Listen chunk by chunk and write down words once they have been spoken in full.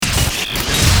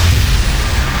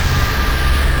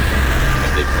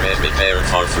Prepare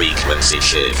for frequency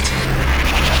shift.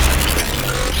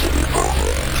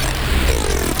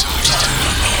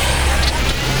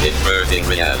 Inverting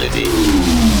reality.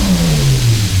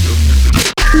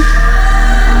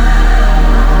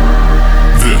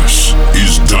 This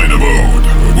is Dinamode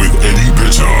with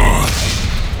Bitar.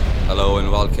 Hello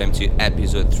and welcome to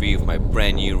episode 3 of my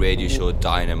brand new radio show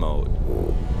Dinamode.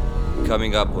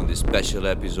 Coming up on this special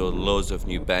episode, loads of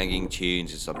new banging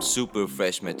tunes and some super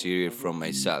fresh material from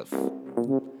myself.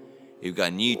 You've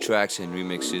got new tracks and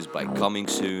remixes by Coming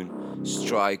Soon,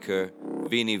 Stryker,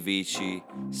 Vinny Vici,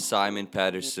 Simon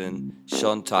Patterson,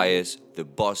 Sean Tyas, The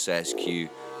Boss SQ,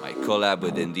 my collab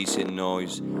with Indecent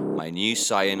Noise, my new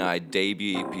Cyanide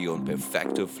debut EP on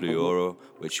Perfecto Fluoro,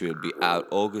 which will be out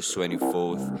August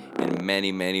 24th, and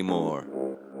many, many more.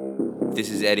 This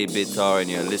is Bitar and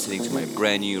you're listening to my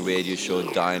brand new radio show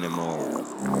Dinamode.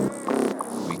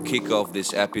 We kick off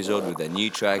this episode with a new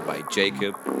track by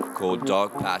Jacob called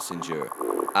Dog Passenger,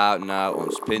 out now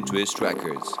on Spin Twist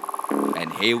Records.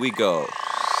 And here we go.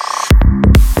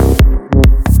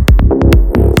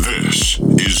 This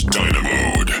is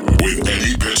Dinamode with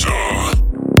Bitar.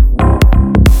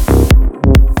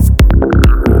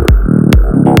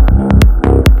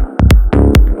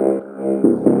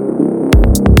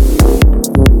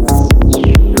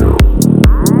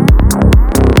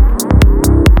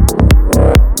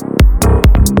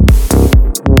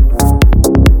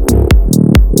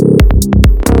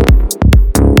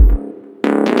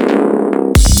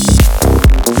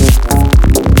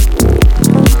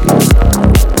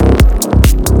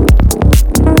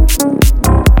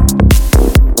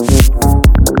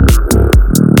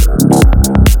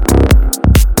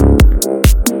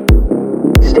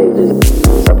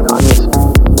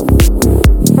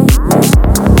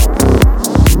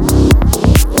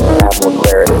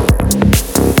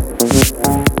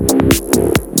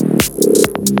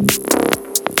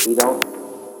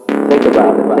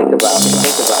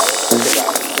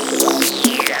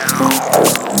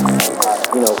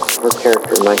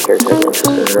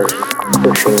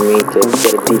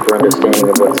 Understanding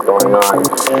of what's going on,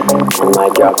 and my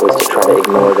job was to try to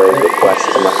ignore those requests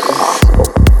as much as possible.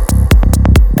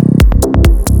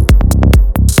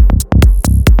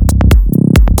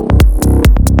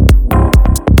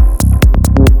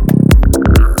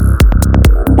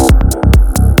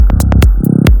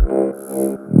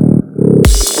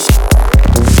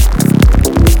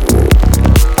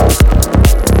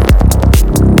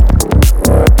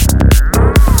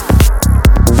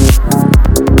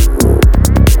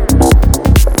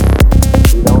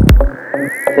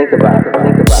 Think about it.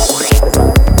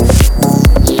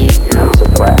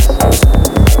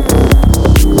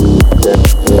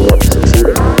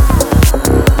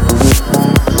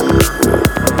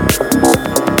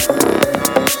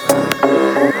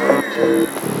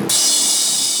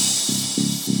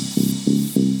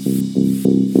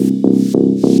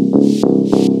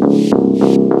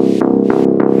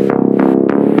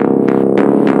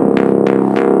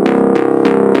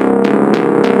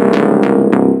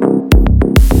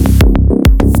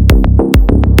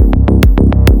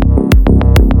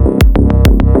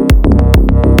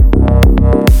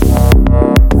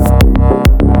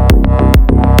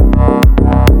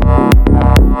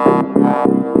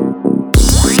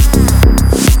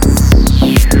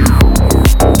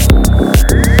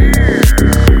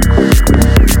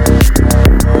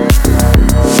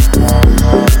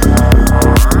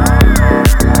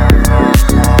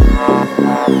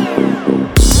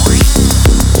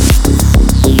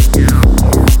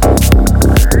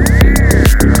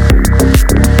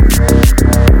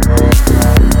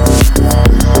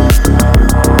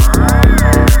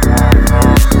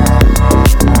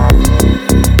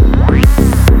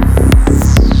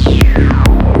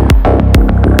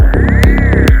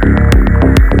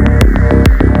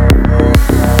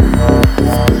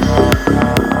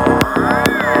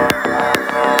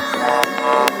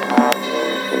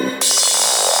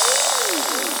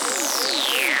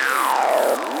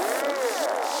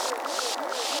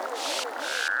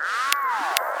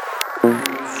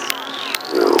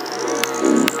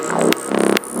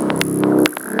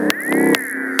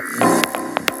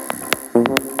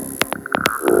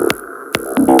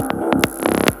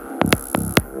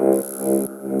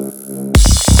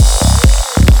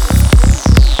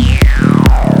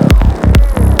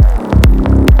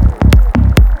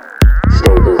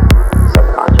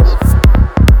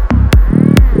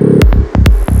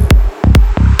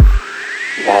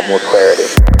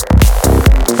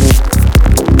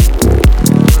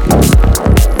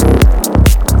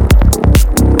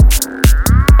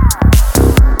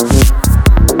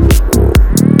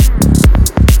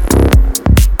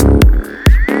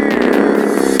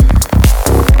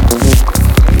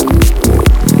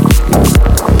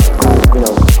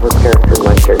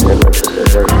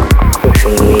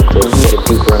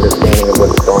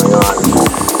 what's going on,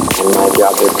 and my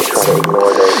job was to try to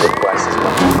ignore those requests as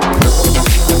much as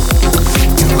possible.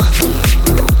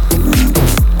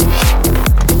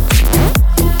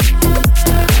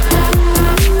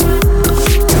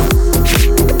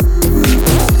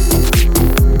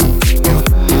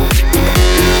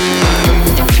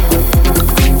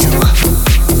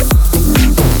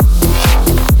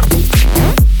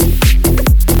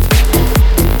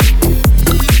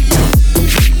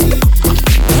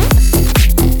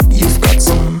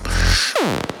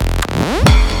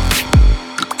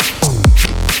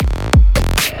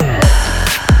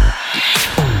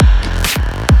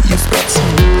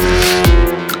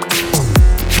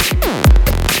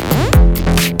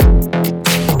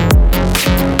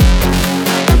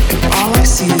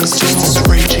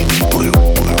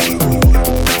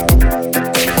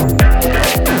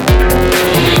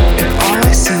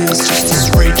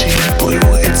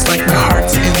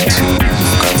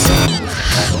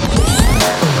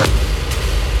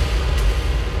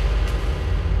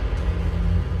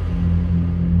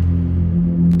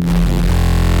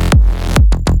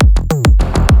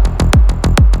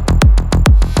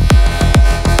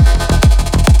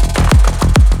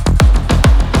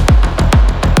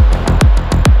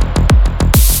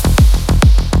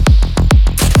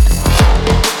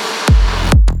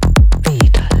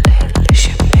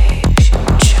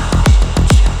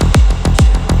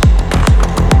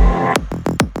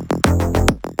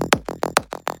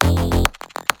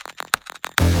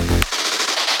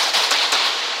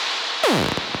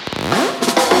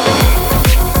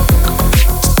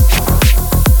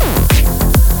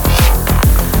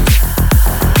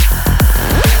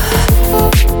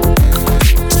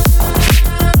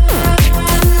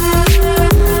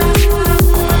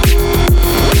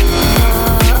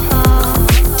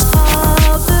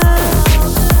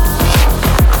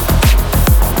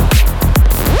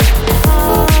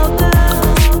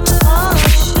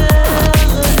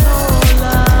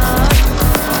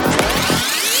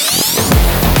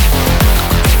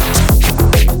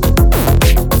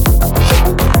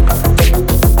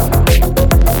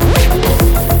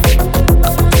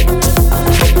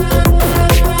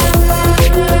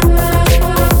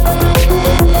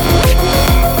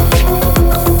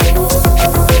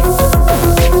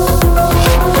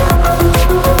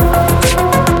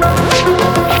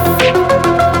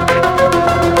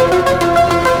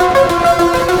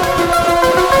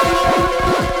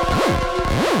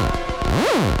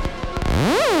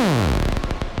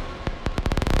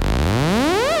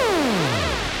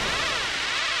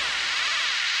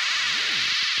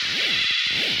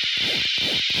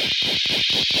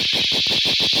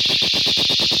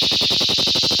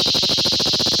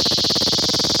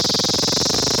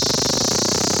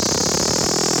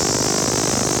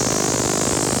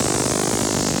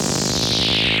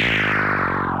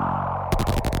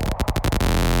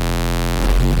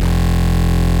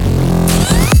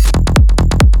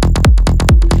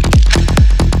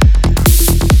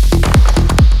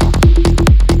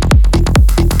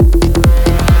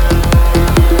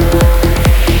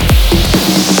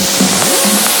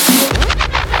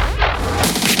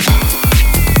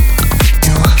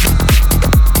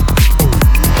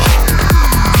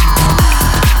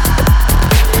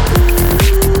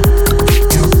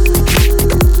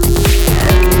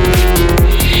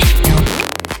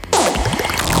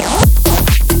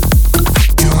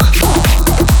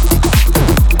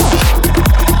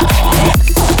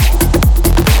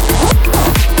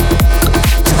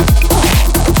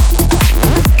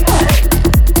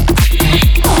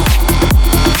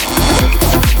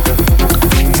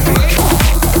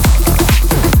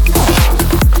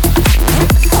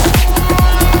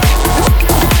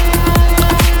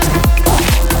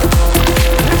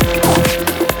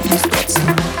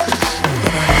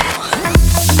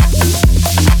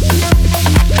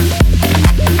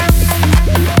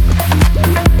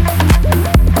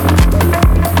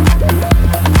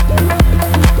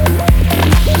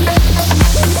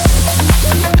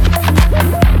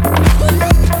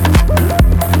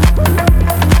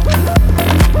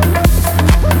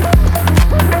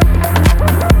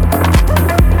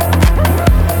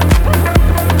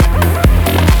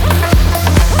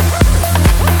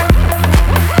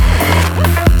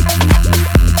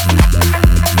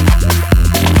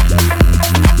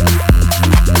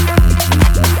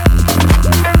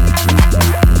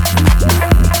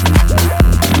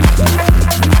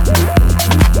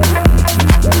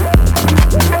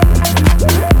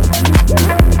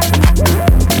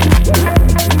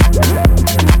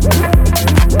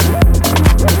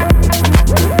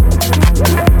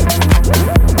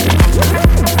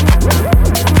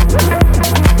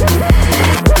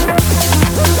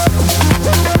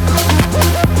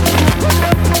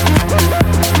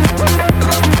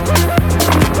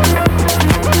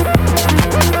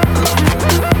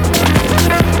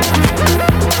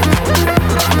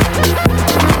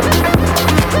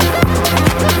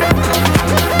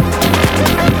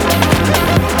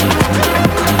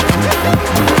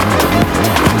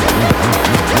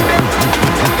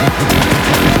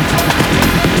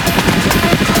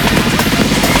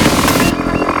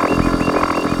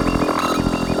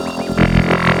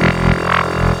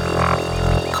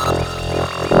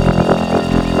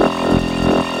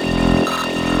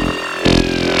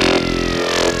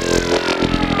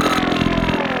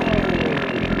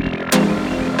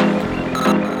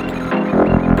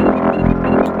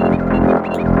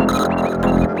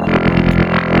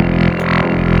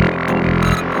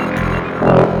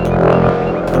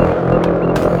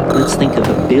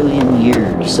 billion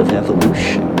years of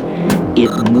evolution,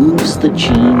 it moves the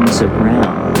genes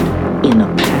around in a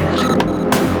pattern,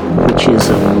 which is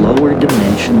a lower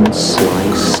dimensional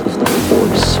slice of the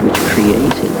force which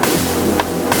created.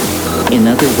 In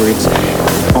other words,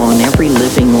 on every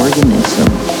living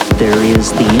organism, there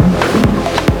is the imprint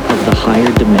of the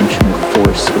higher dimensional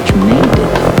force which made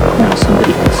it. Now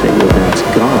somebody could say, well, that's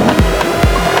God.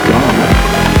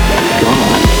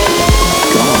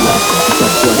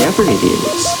 But whatever it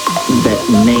is that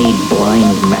made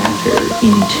blind matter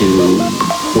into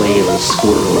whales,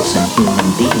 squirrels, and human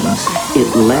beings, it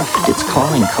left its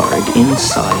calling card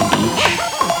inside each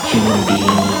human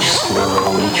being, each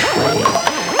squirrel, each whale.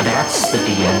 That's the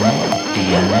DNA.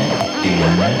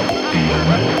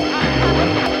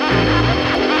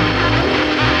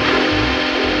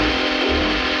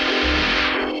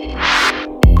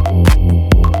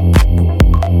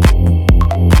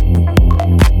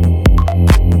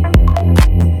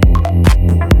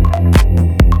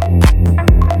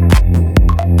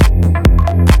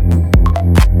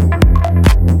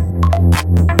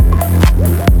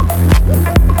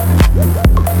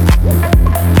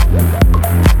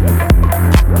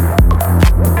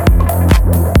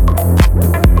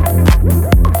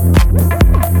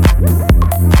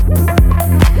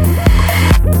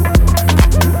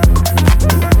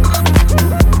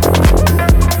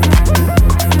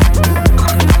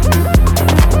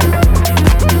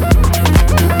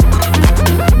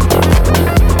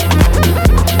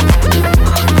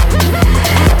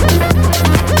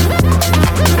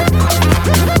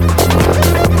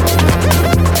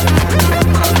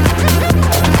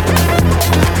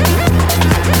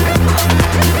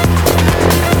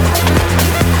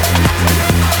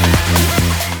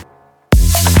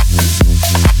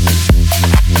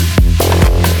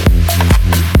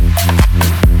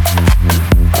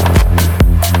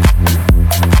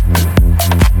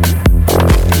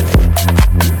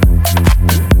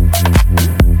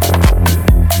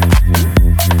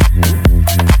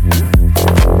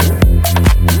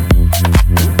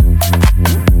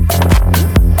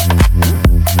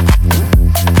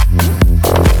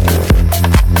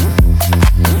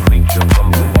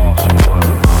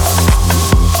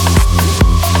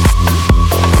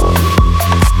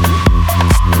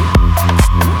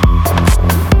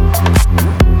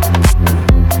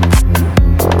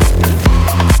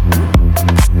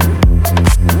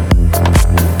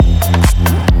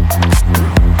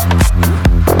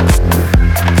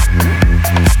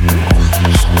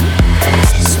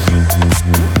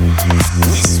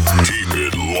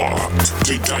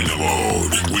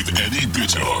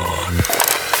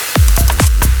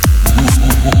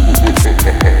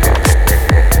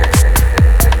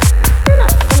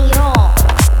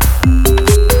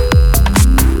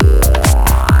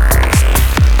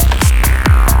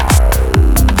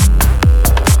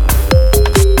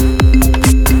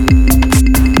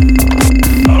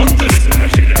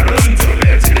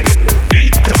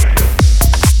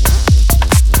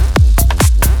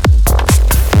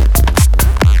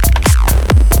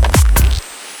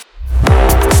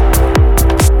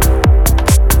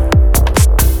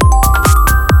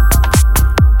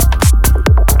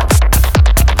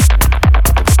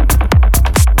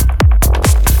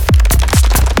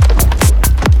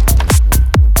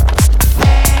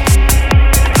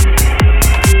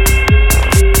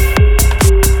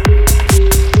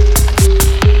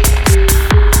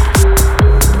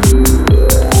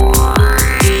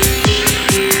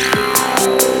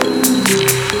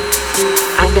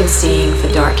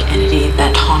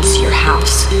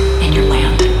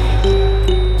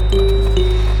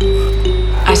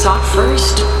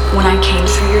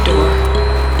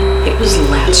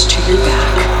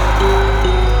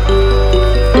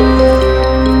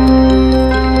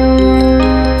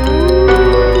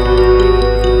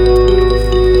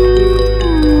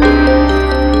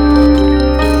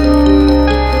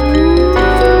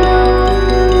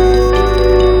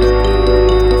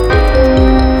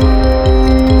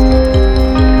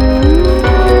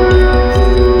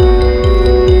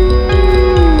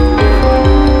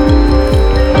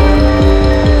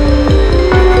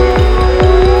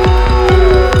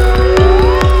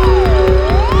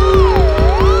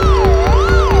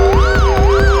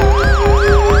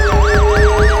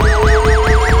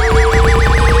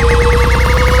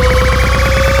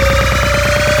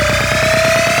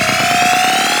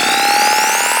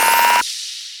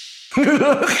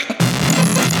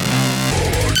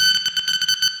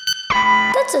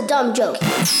 That's a dumb joke.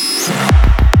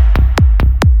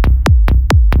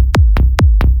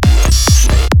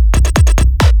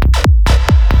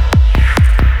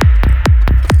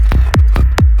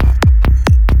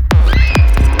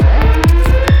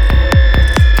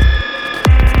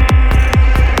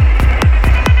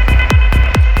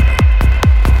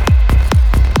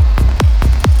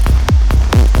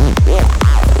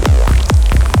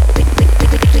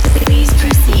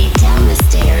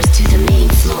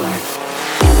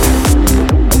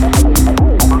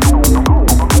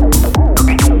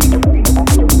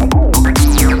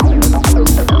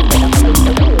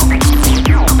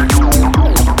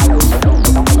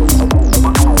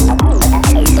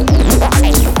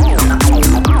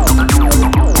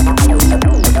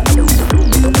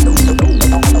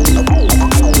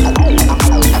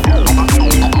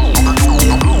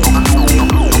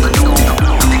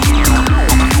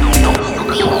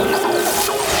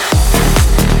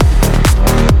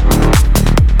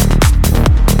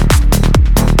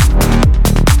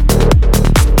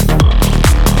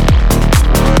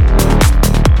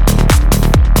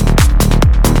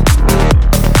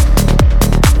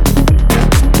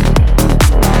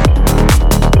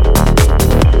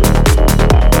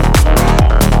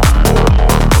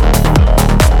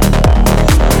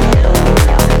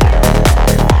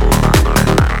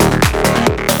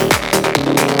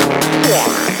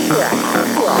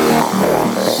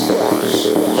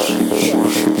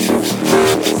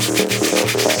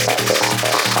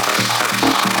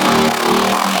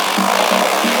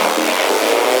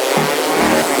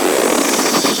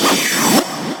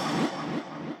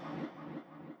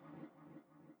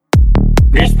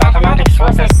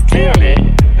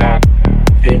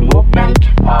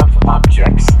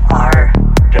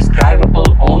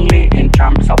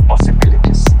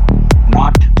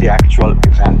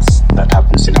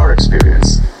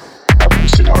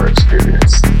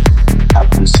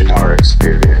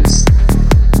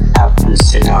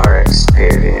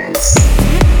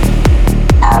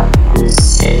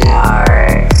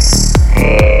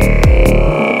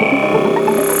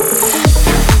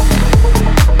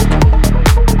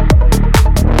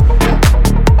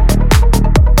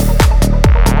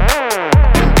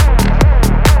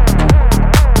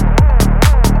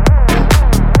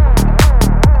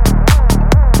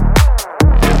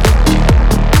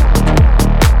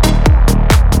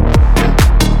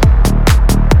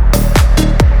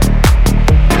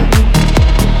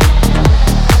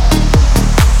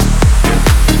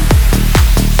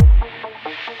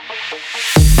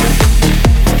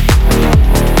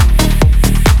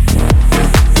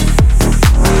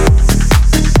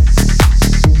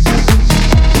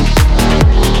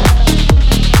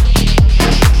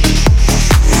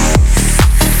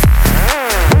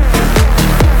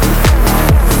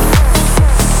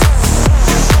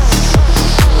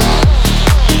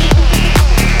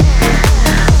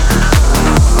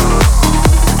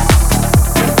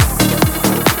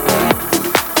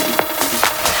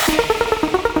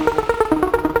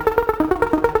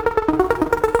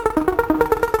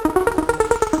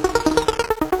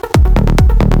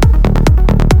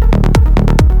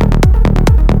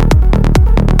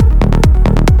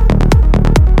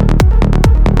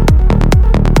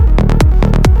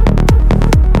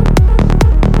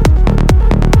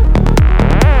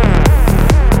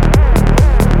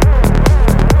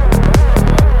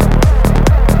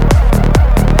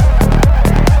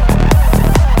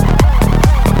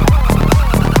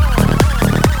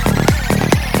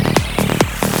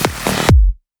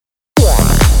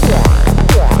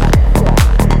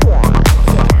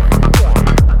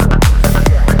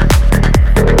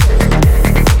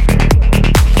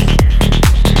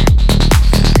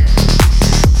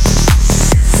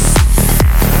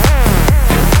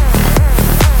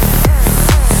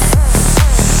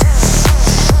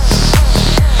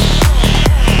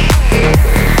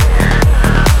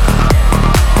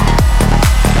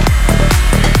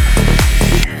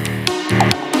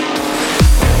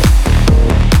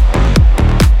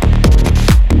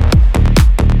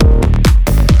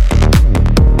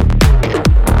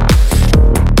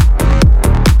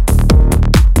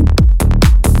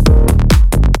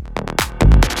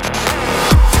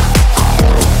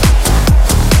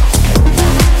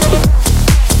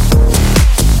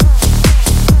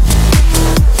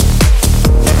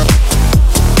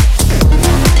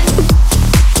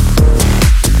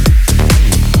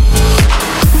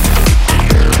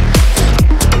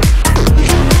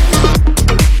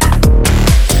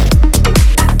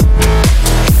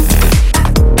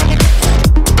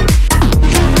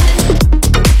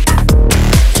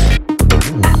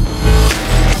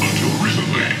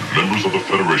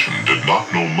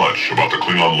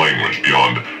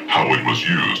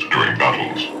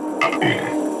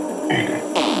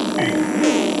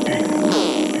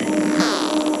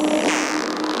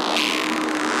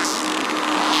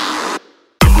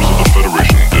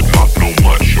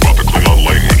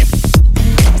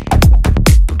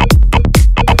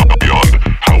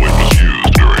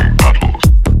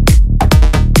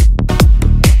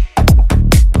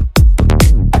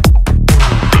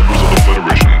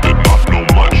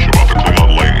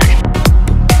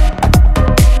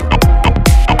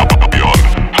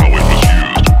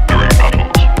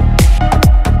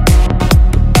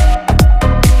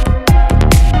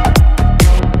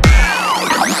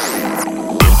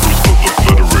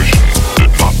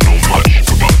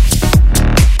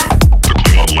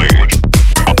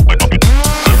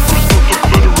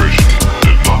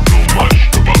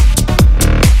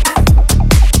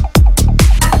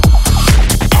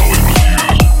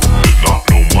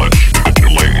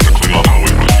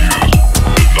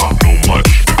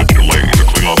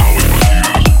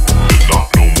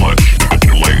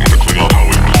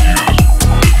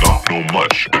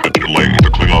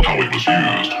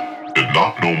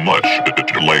 know much,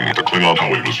 delaying the Klingon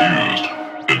how it was used.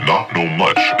 Did not know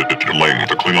much, delaying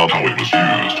the Klingon how it was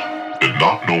used. Did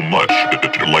not know much,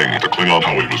 delaying the Klingon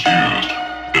how it was used.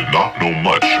 Did not know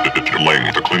much,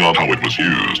 delaying the Klingon how it was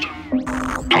used.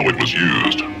 How it was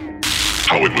used.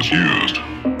 How it was used.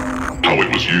 How it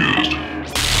was used.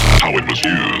 How it was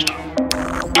used.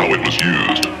 How it was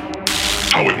used.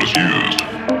 How it was used.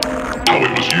 How it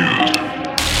was used. How it was used.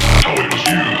 How it was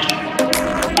used.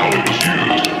 How it was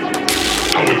used.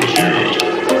 How it was used. How it was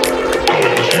used.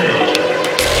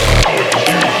 How it was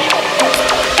used.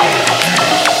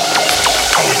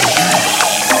 How it was used.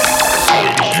 How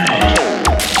it was used.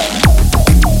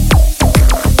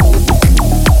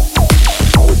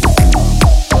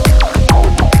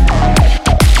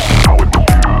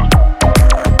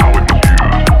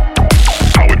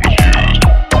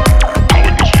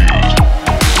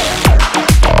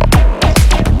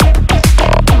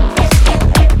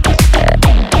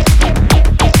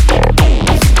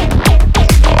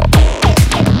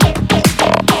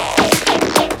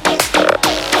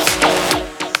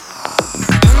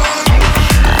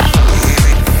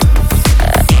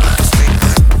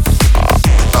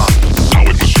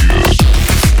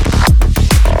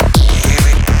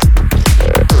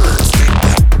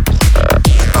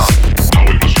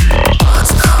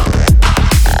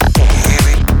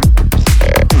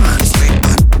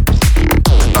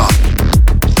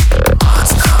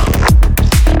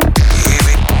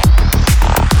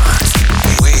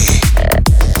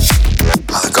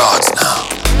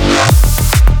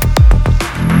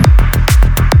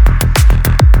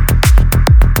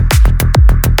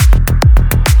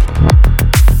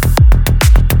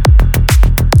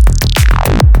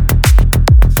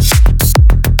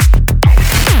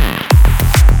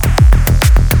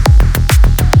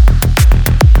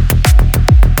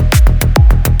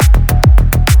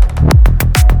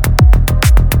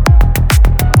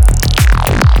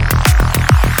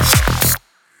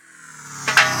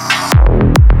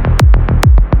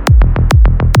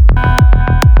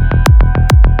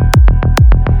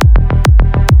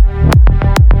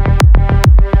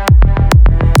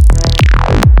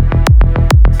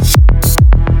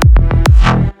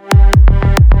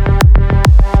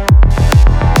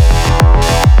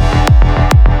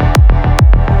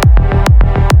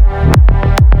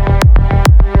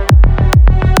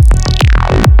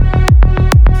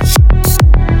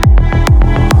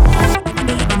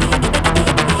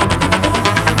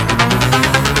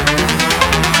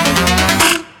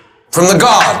 From the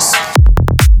gods.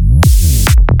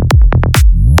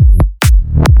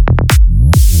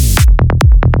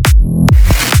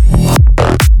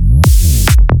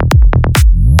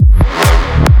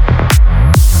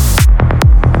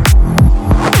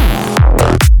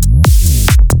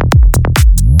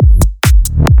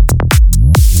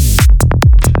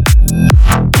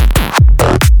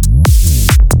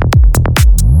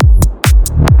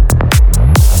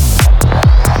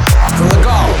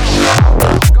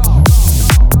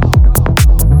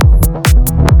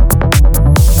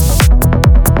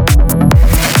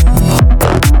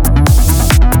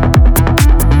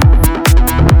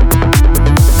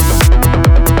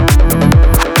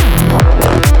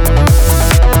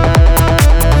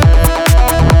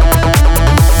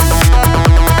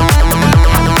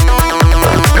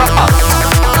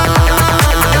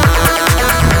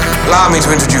 Allow me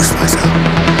to introduce myself.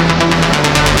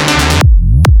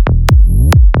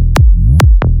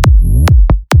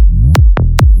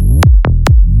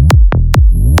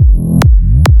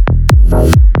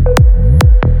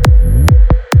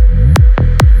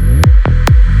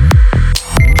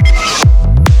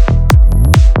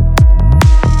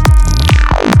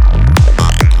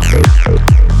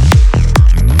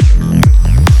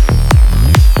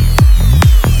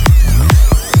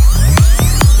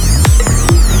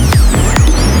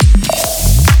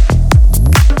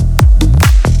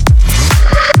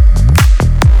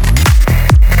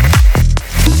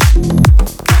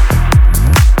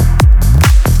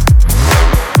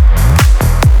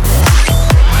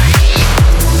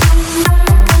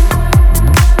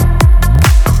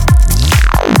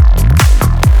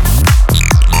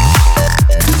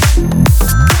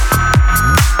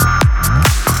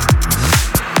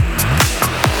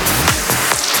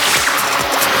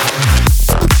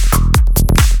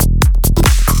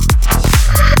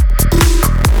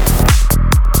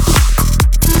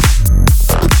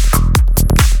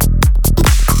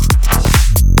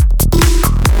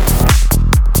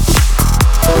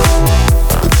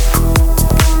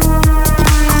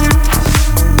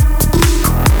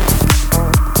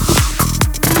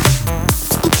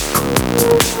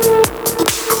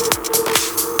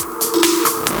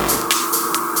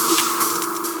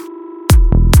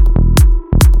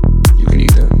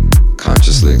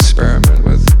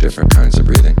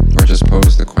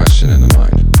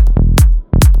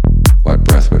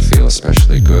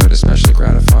 especially good, especially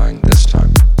gratifying this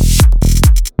time.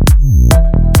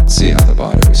 See how the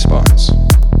body responds.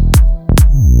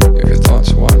 If your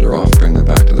thoughts wander off, bring them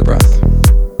back to the breath.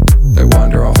 They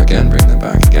wander off again, bring them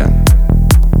back again.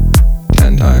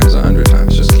 10 times, 100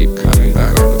 times, just keep coming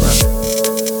back to the breath.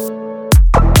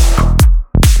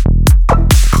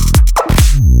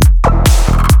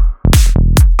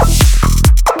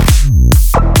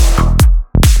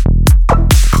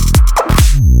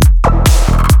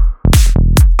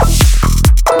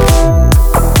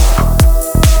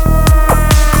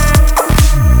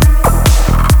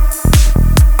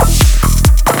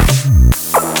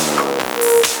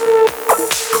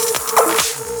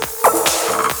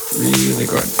 Really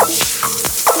good.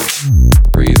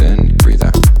 Breathe in, breathe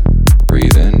out.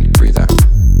 Breathe in, breathe out.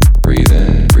 Breathe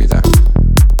in, breathe out.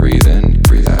 Breathe in,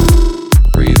 breathe out.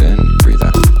 Breathe in, breathe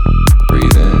out.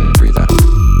 Breathe in, breathe out.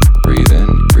 Breathe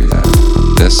in, breathe out.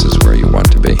 This is where you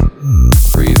want to be.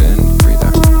 Breathe in, breathe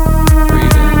out.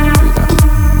 Breathe in, breathe out.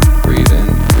 Breathe in,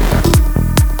 breathe out.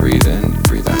 Breathe in,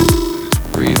 breathe out.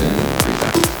 Breathe in, breathe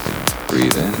out.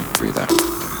 Breathe in, breathe out.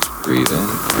 Breathe in,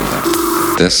 breathe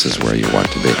out. This is where you want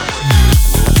to be.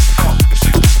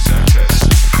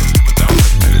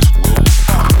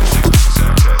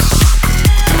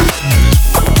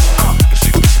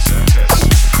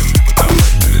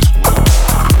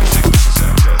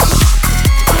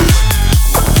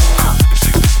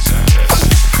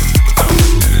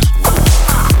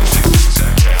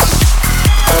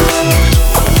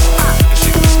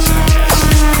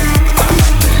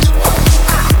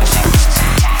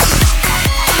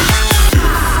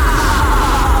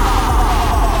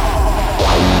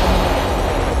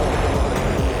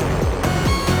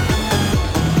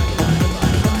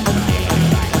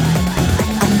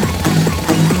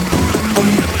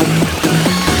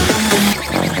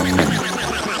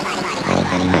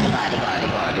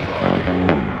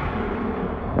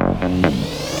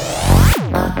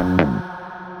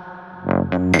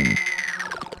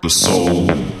 The soul,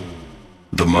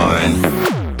 the mind,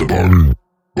 the body,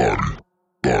 body,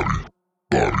 body,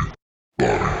 body,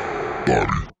 body,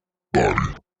 body, body,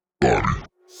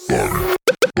 body, body,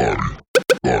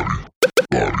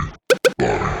 body,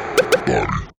 body, body,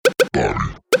 body,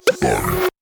 body, body.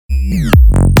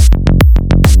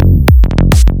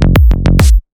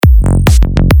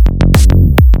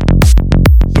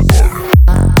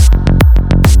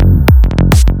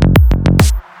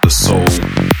 The soul,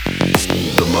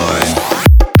 the mind,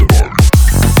 the body, the body,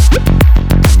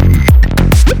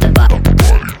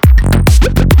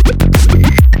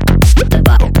 the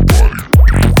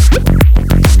body,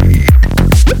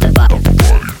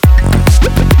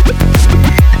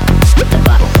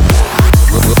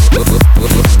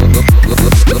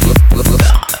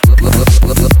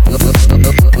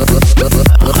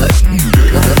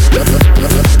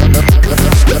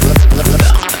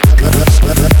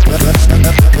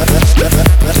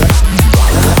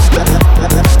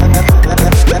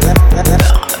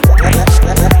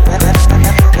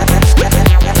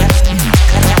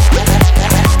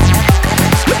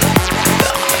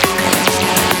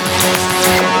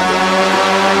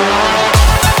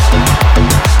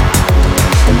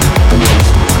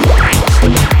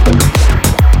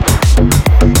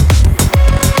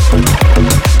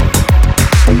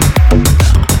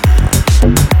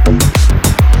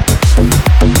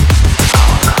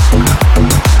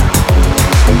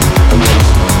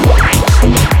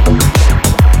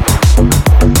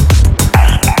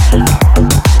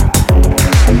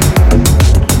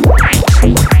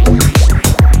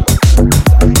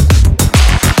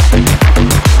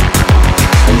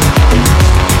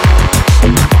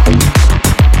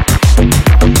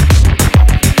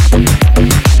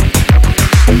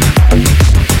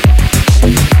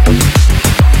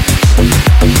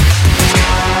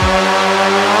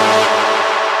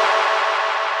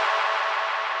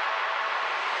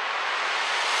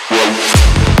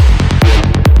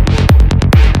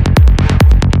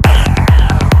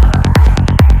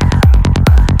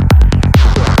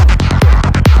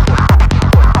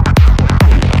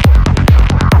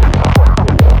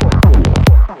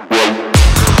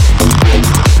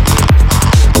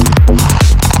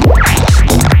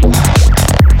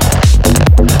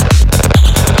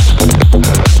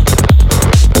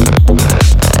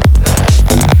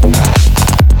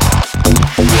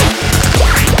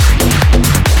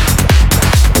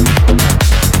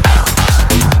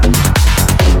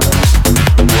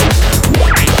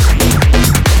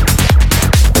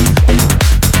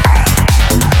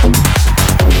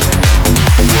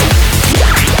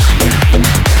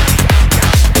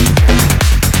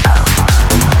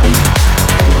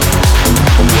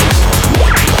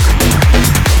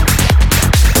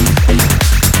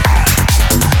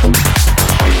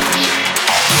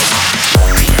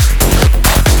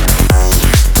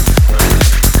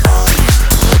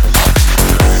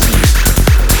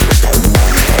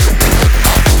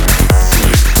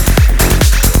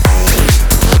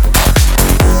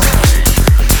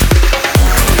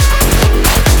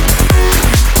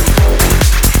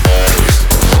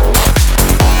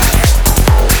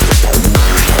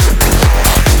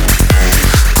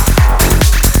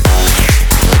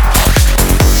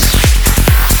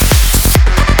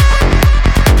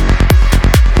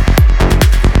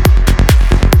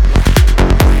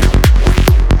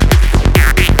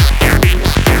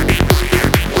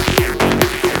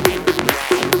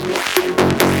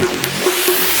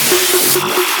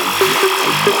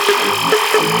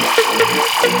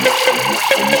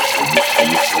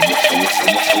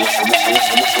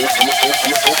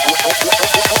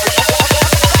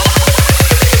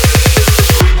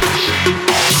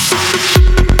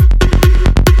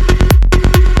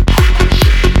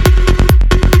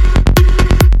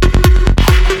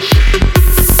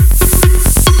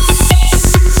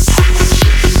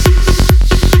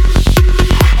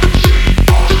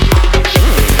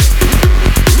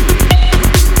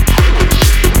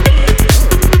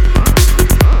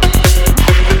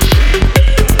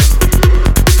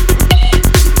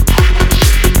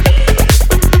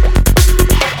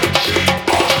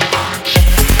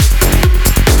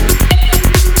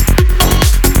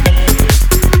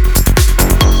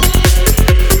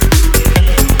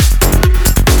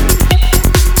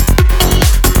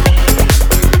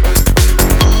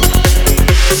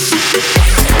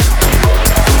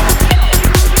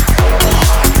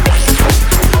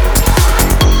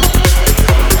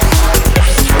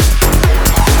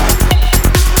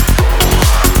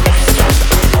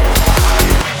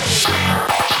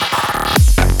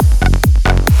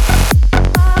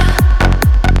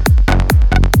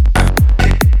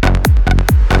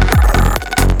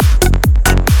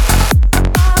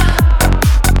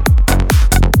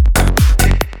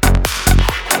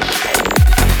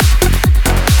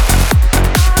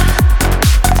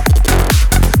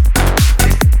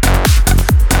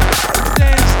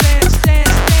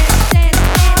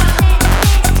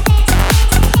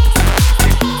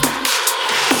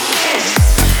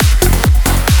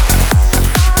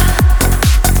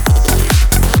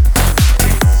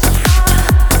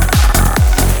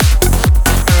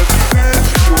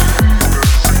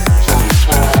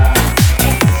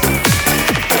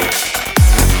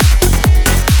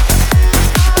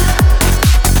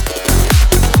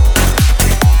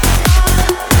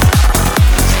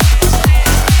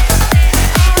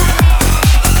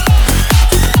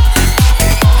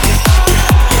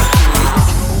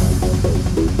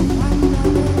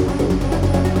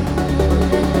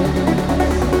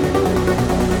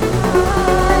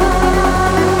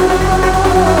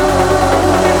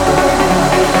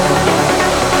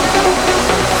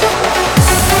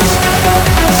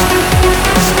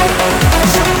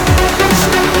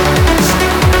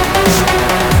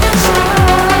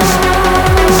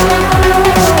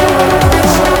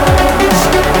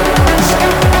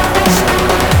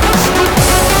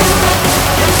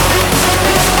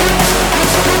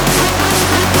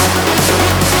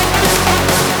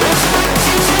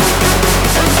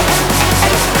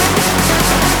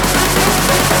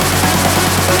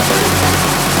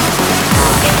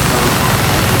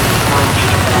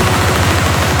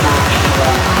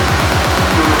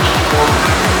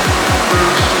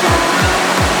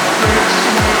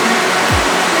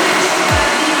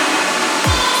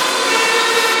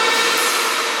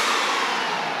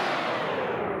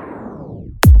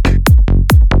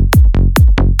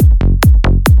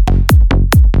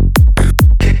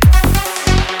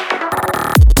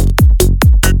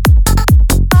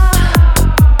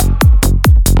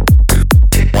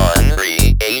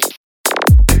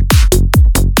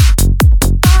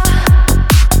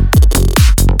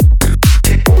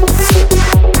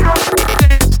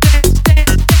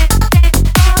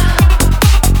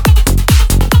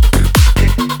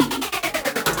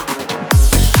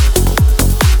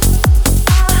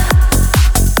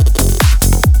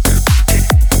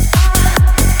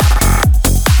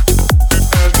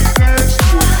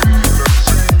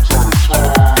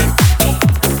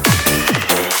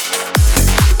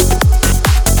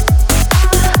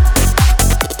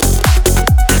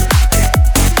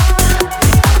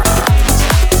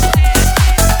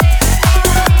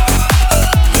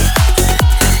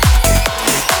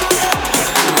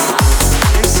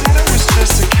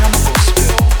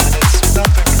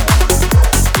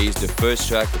 first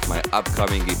track of my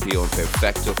upcoming EP on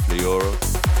Perfecto Fluoro.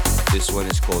 This one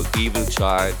is called Evil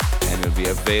Child and will be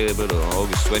available on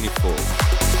August 24th.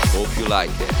 Hope you like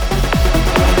it.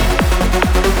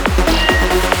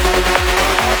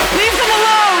 Leave them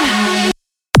alone!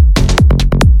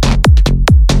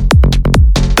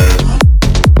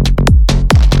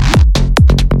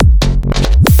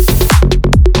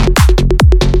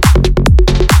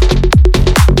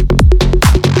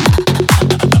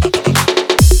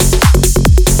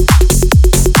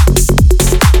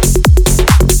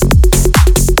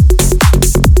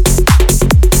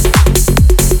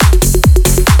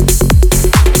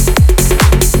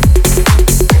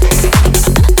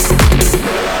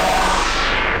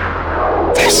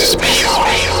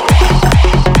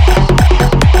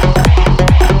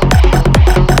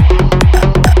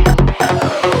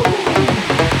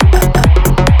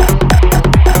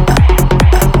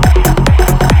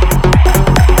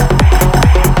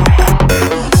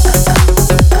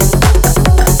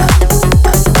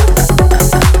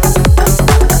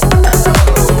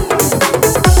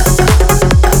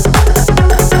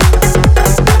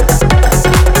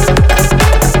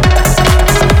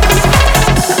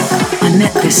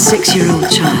 Six-year-old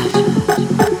child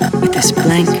with this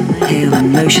blank, pale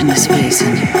and motionless face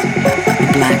and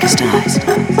the blackest eyes.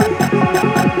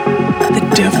 The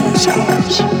devil's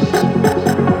eyes.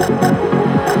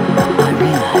 I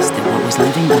realized that what was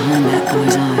living behind that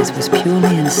boy's eyes was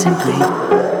purely and simply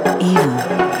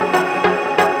evil.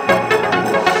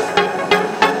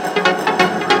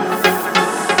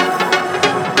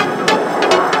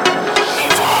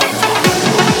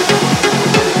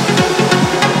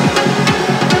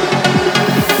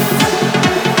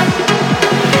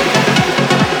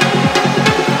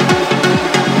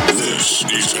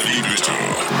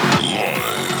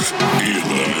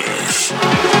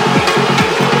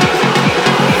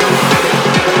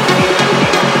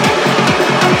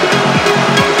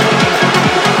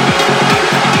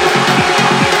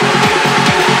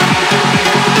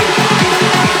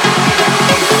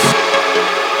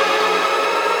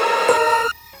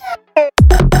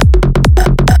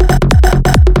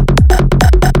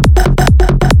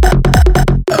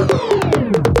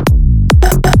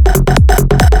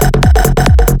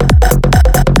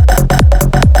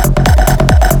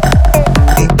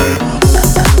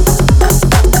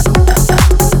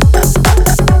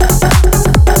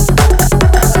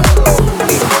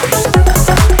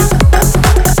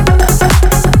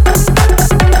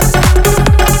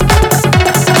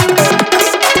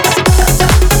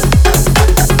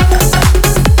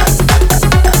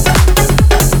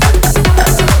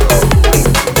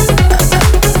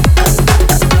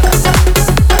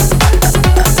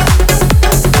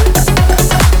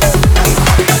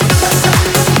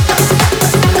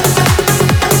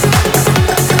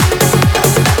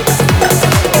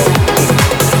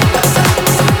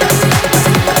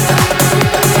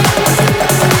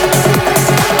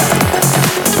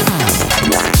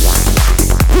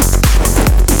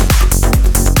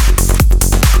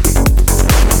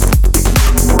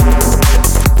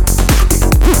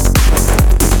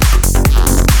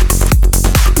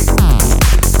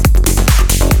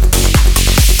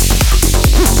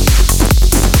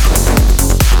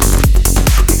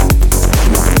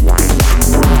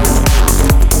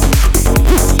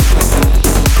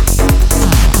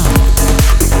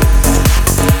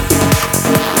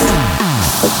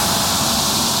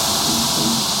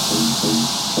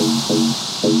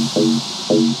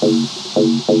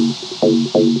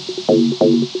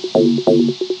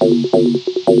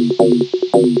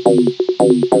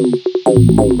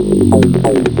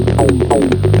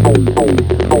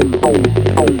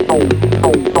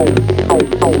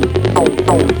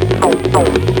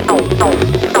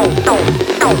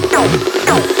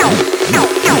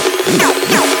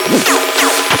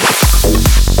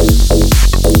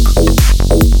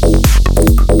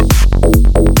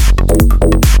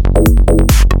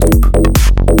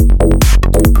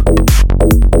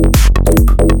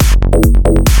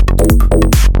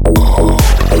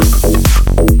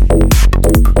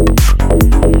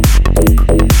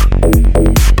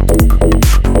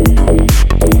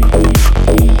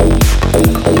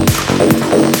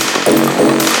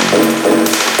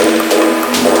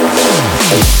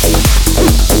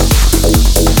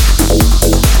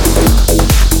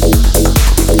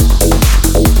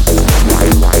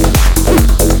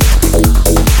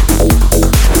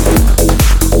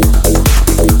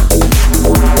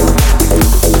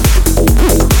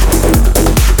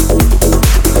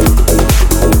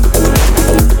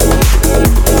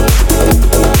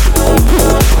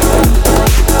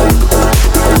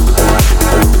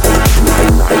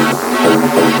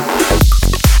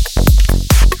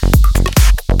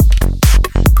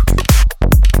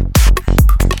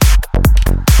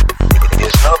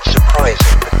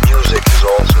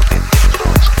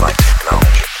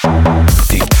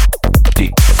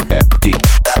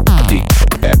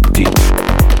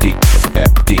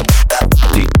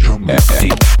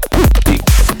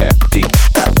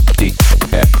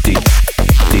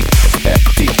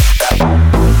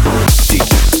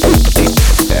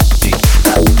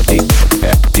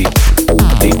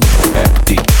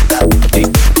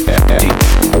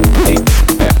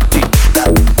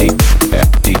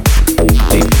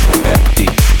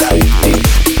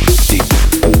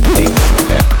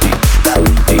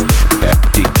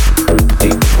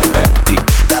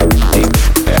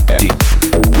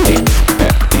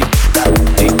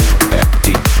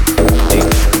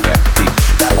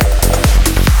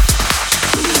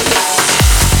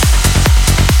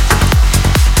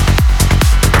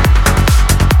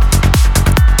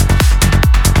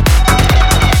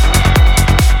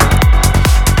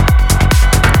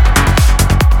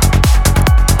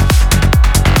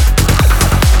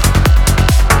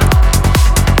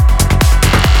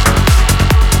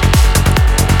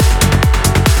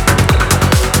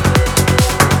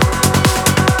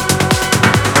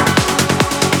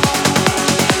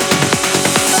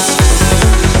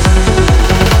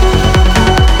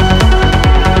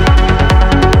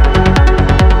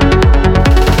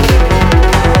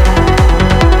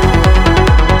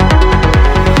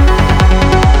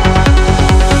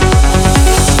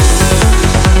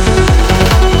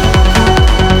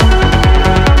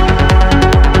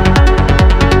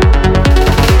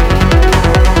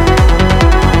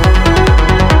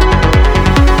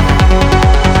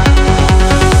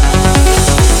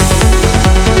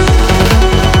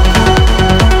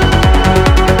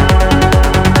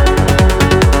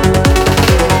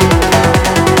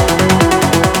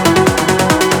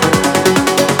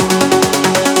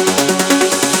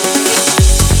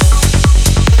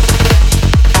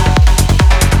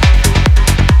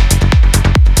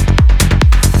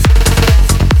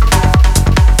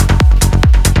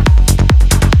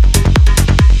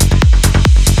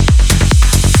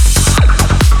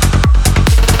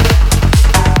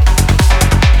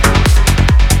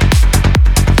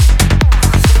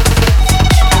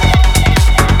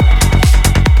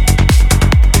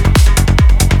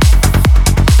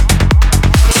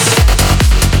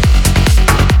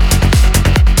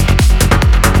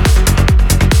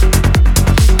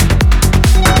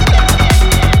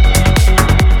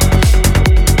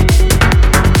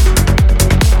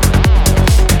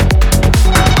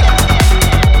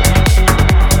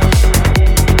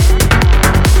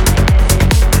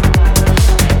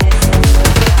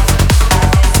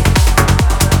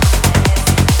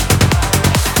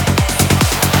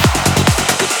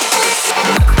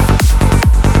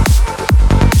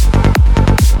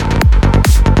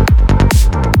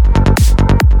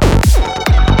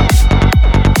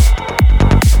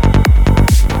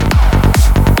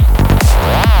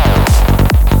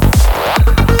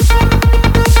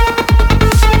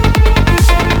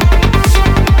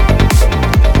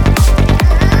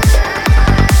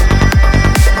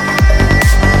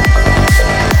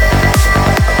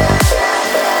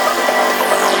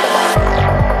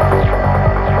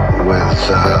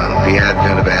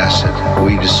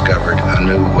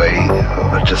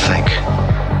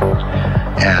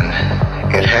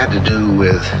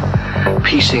 with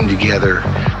piecing together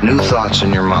new thoughts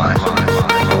in your mind.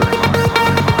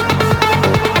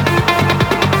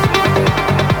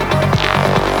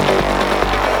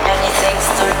 Anything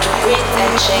start to breathe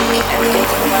and shake and get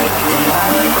one with the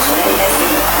power of the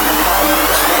acid, power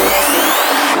of the acid,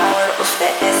 power of the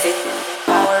acid,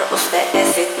 power of the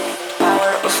acid,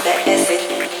 power of the acid,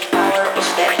 power of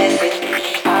the acid,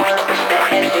 power of the acid, power of the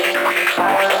acid,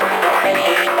 power of the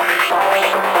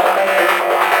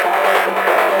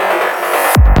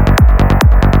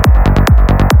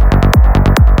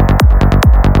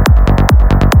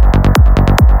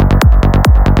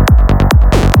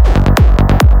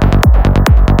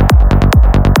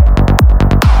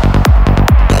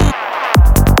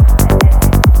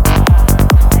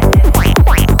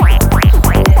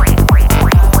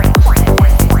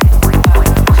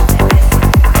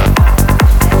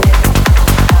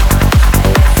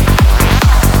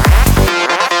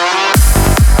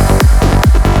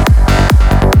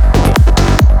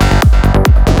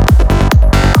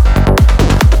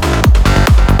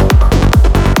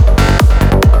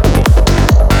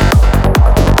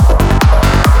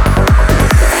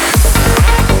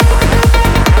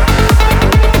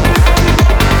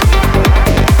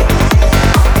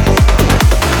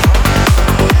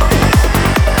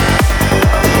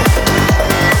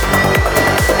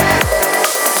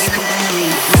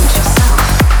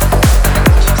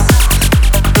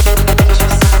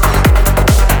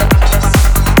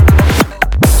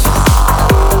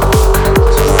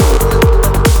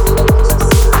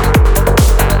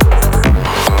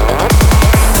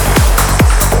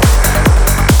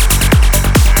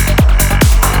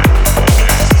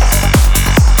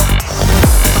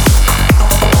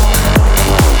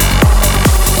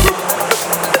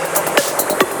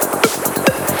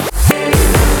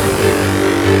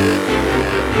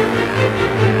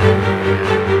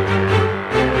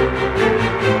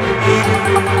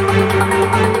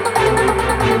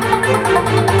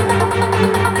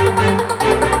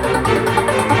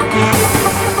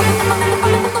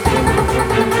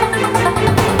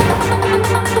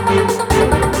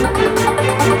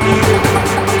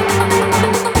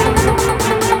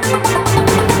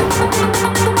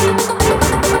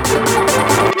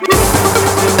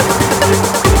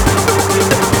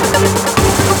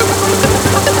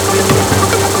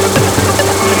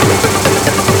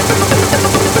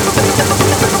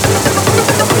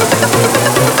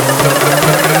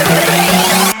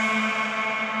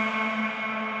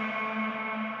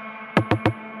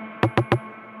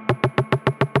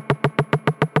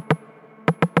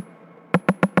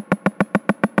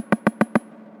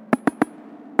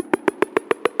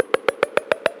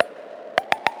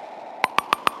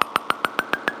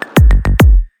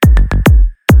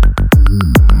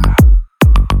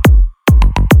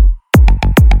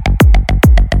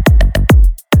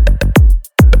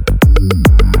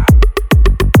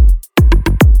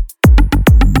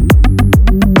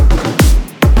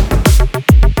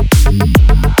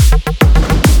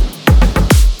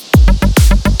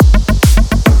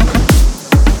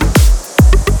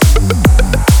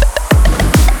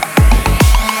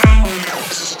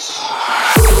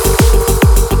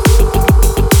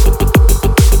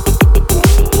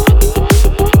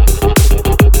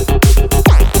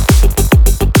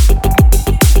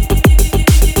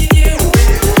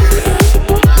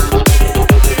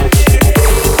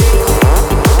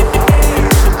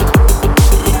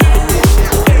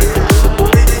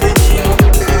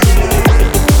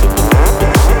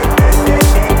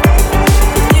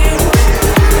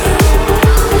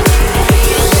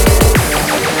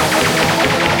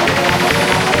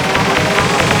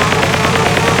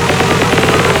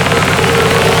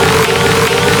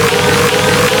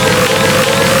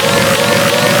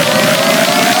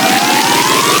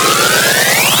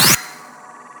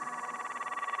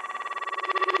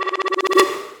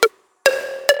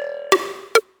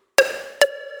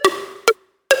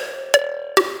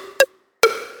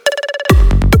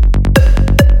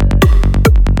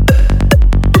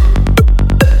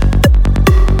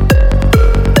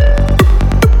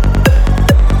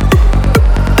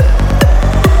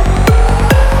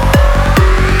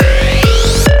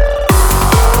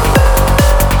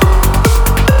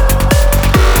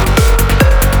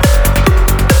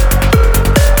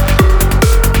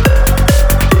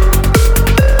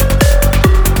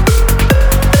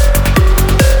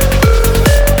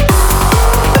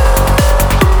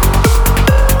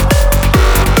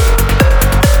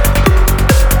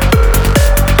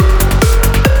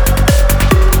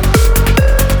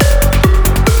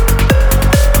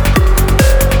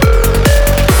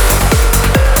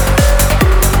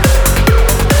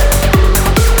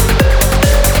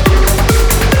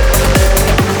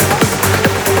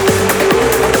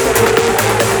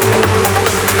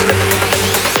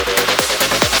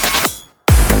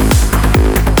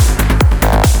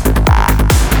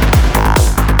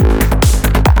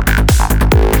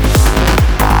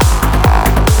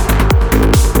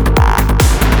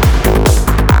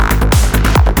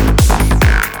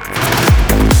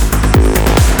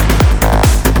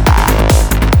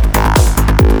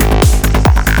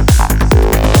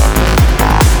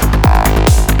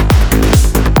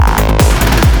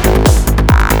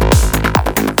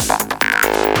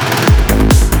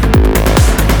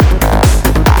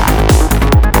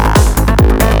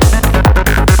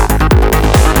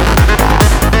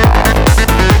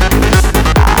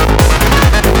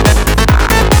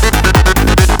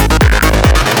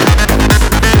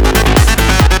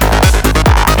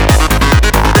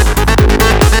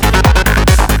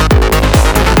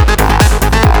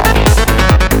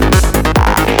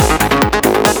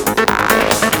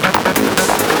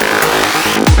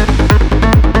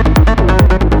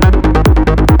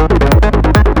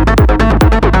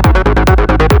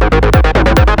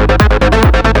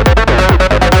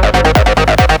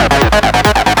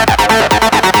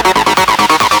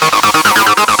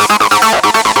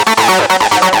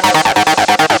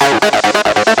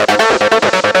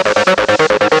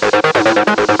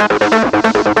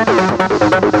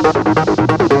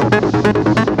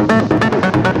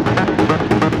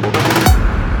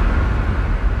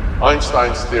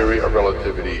Einstein's theory of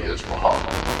relativity is wrong.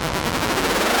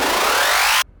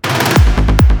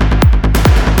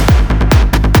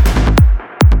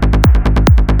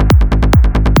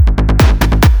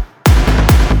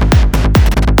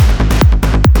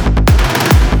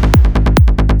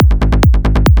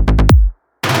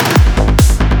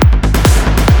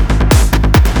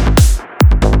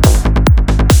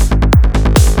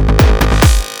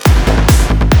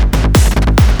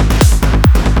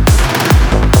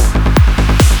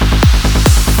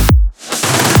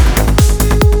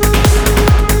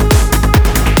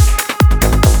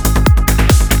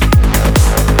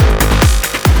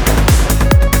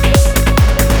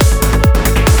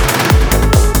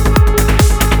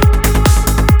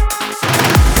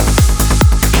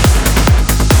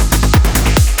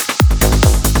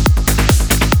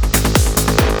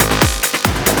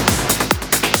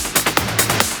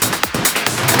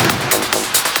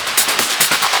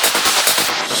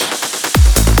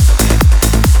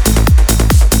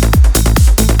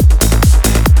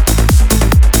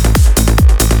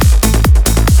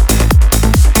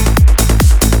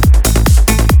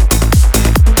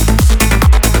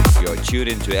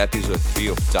 To episode 3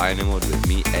 of Dinamode with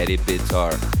me, Eddie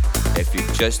Bitar. If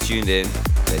you've just tuned in,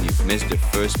 then you've missed the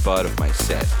first part of my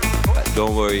set. But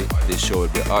don't worry, this show will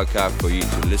be archived for you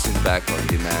to listen back on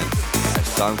demand at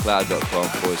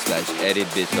soundcloud.com/Eddie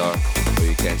Bitar, or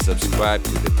you can subscribe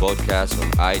to the podcast on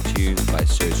iTunes by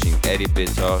searching Eddie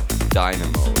Bitar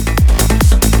Dinamode.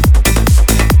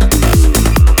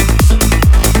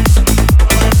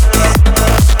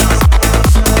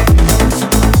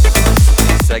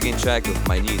 Second track of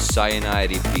my new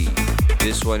Cyanide EP.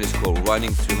 This one is called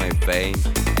Running Through My Vein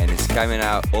and it's coming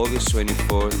out August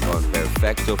 24th on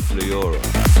Perfecto Fluoro.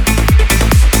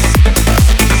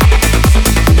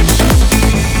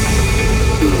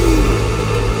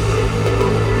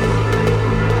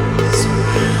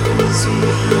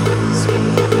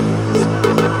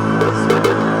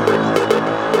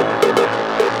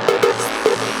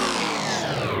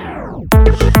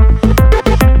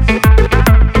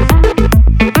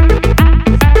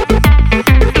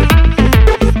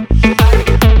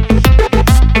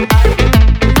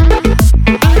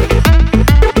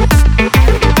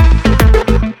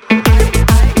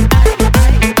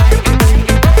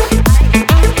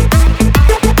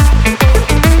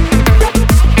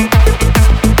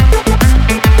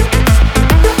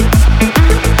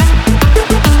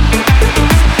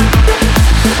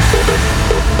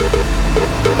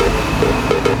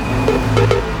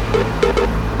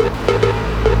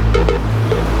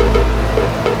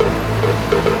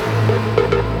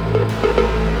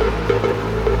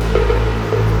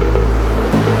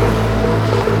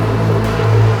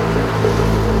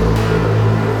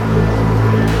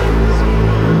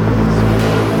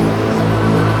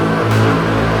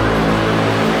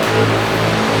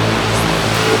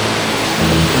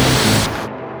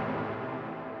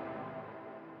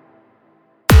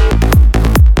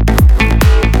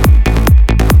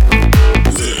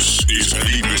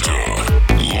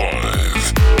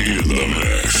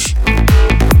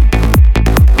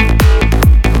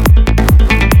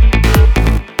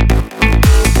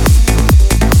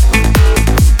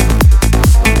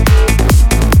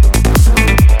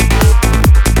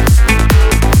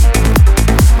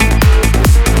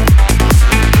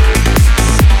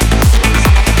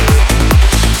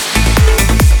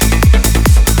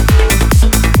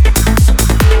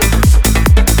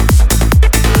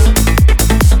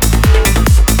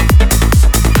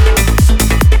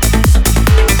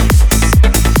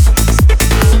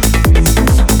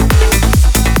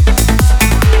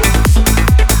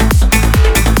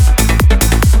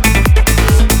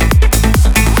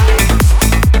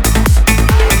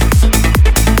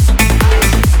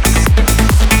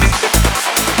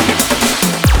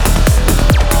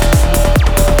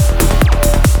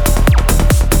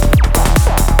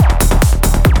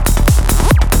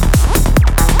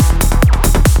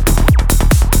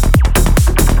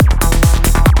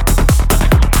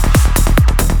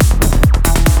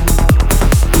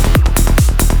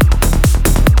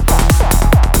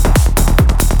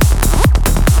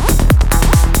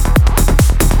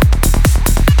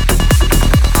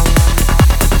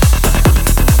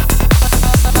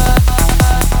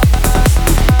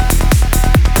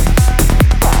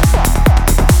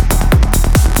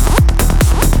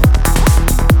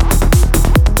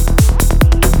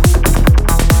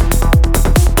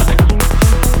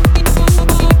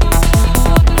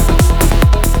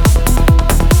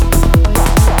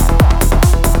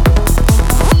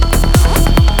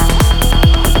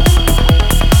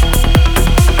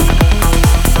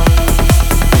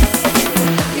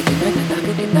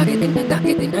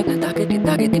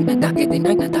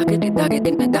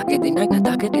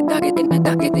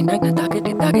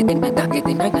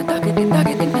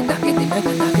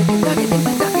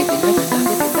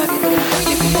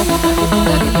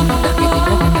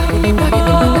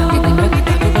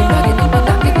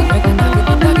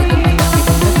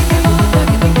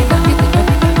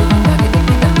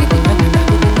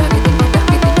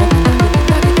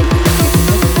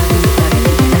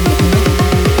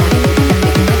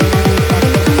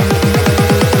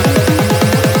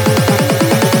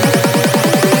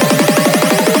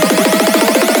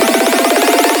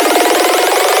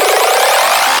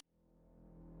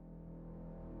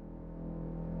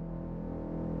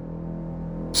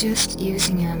 Just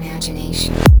using your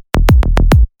imagination.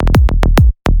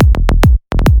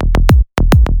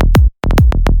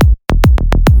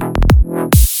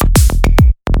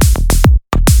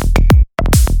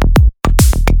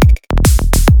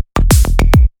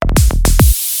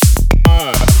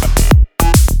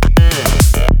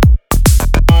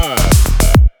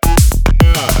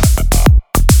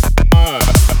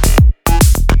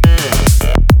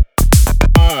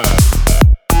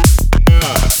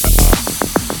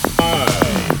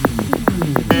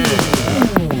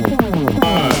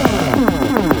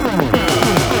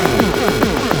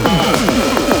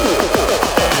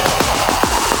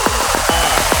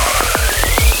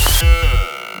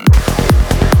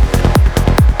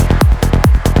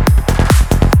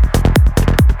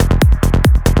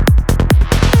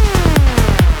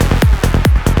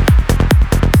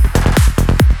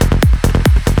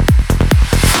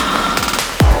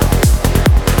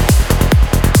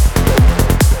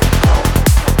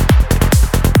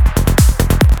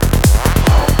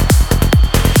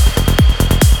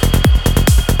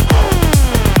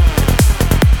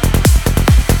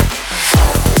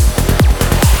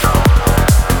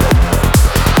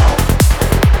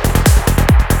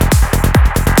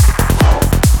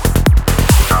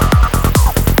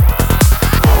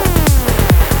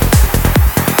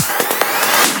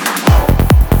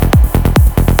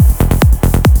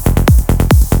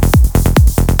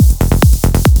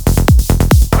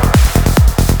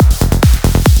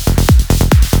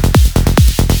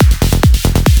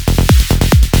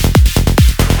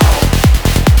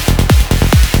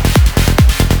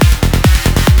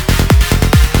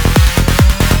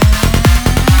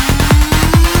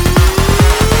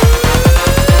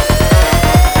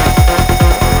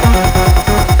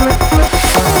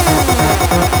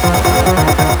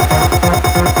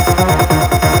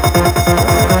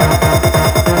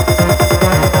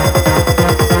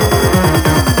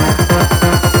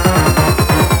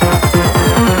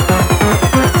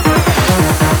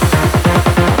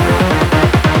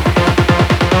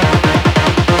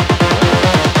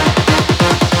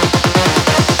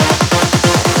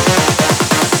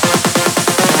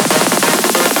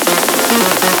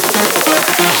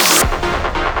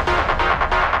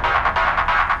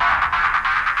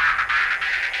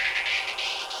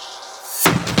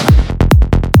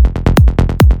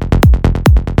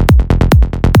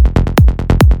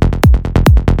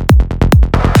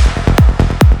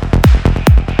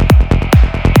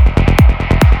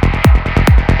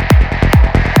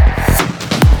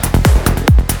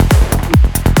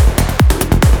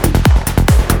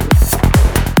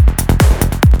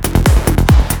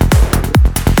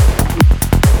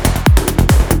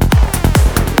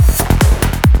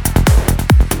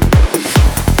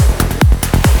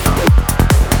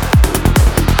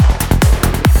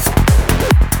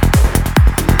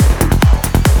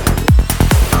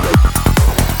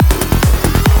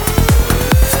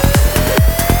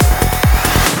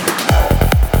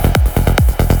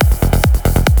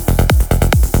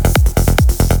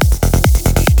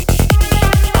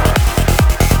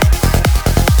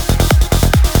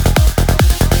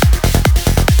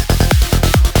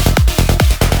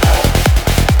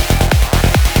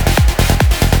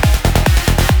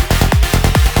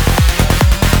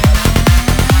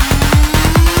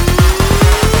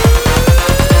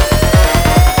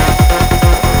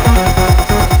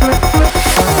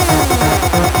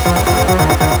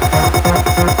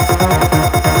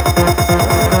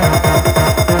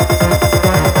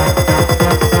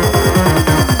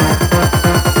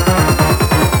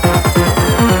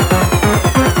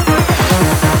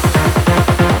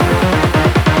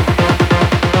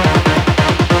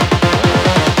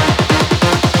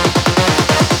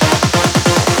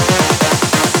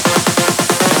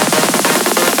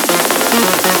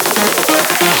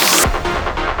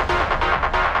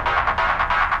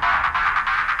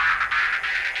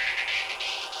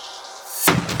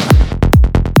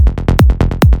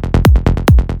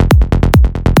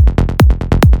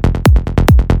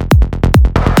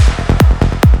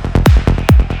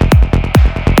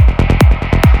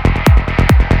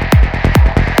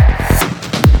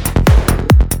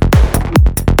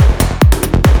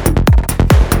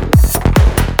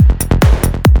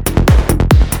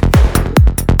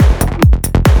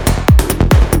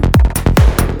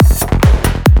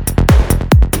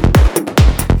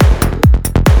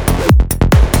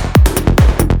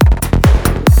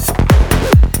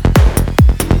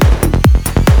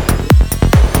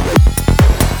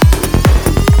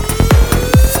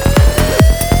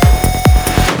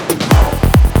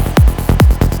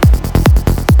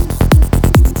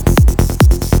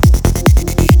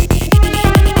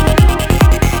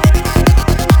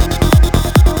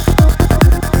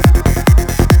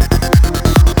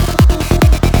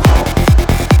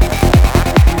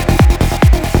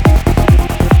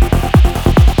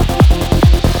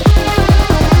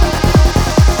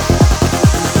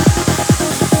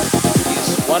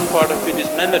 part of it is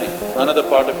memory, another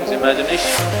part of it is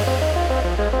imagination.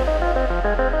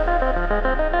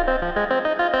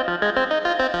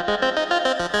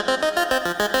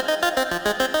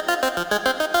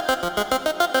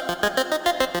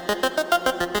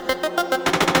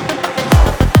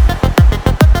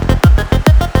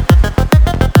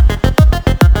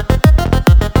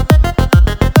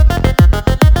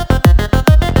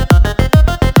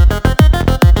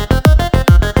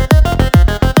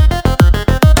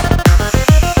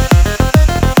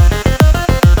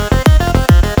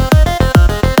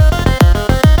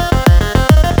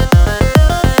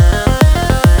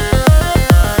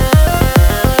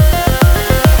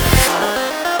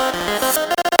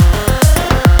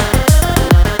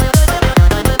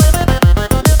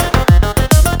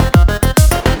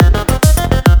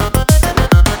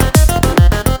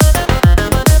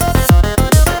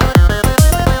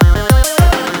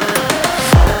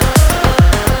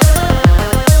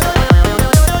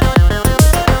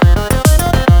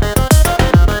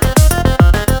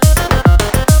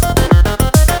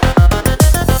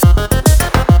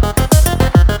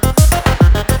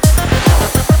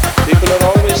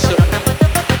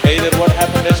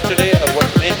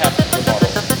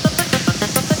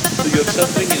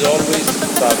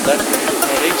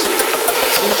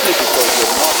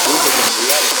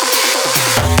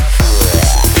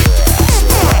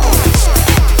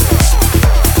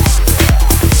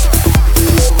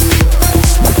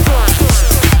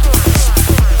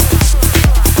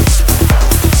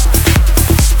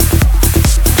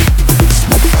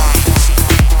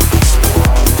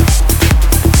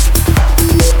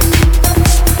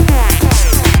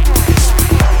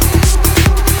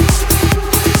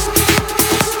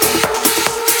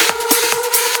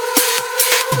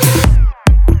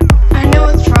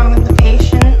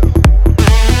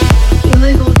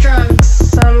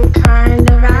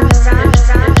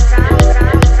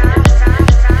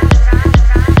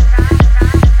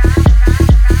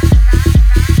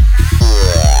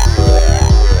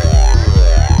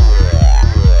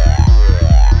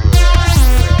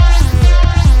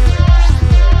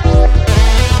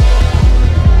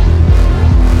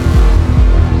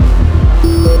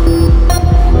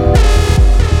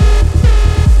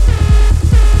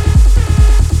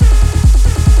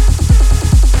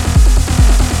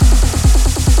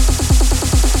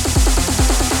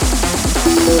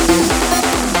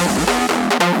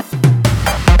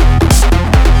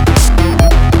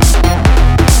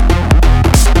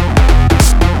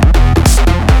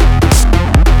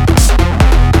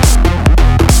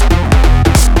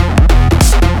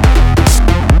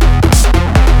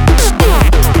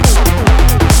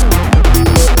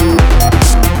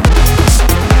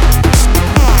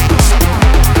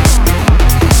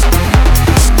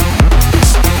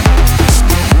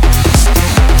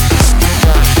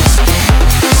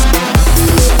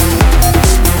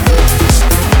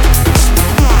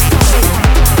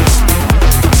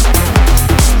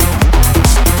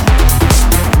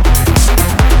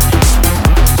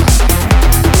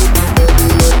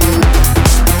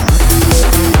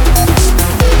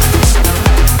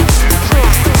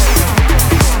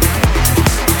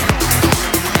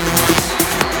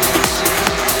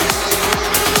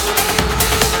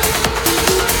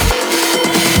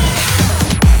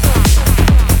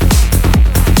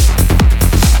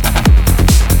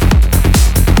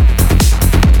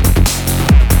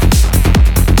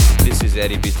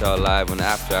 Bitar live on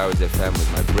After Hours FM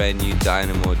with my brand new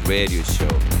Dinamode radio show.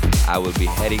 I will be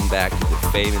heading back to the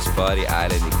famous party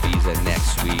island Ibiza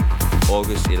next week,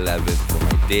 August 11th, for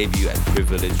my debut at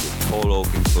Privilege with Paul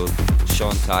Oakenfoot,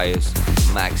 Sean Tyers,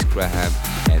 Max Graham,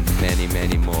 and many,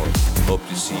 many more. Hope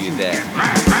to see you there.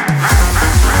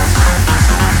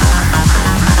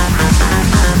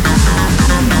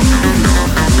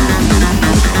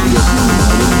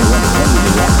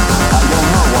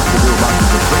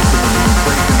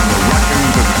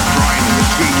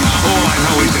 All I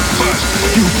know is that first,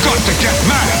 you've got to get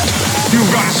mad.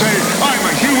 You've got to say, I'm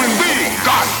a human being.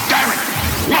 God damn it.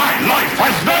 My life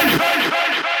has value.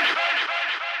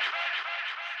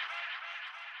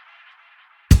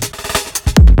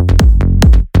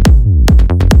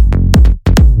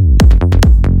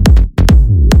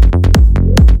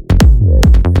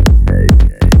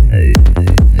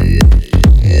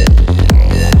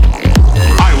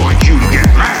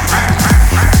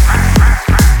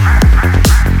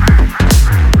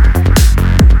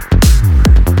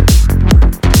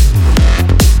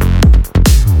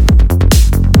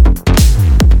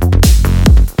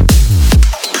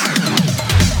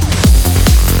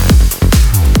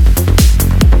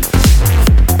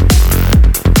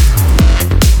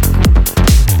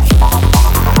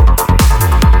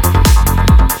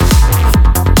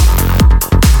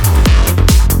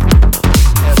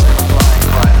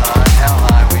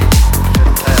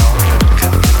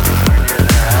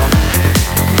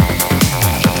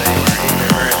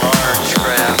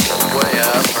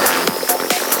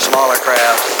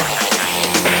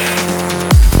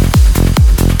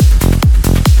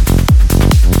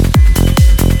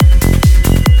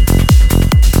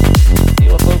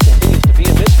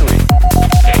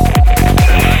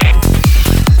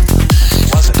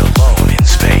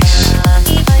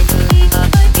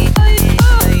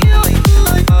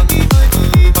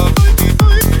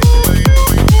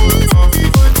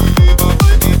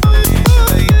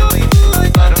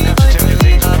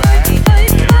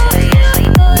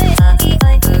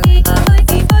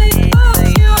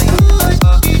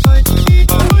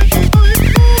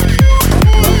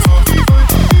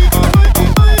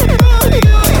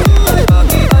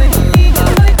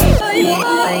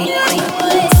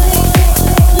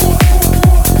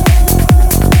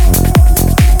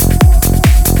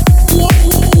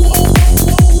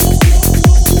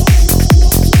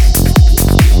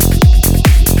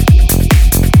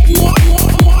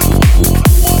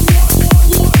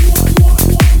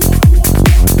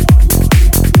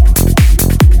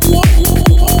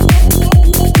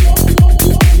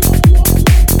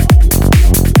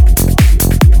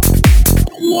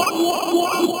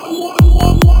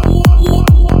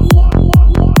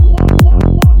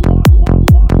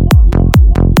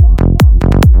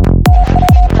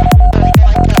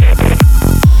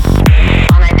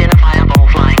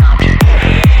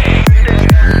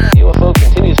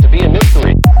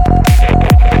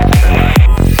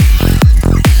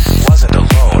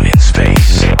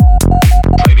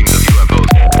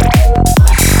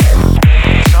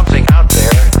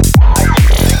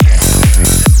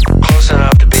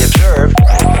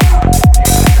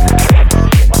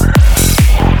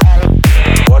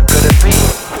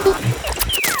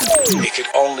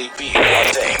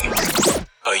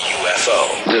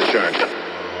 Indecent.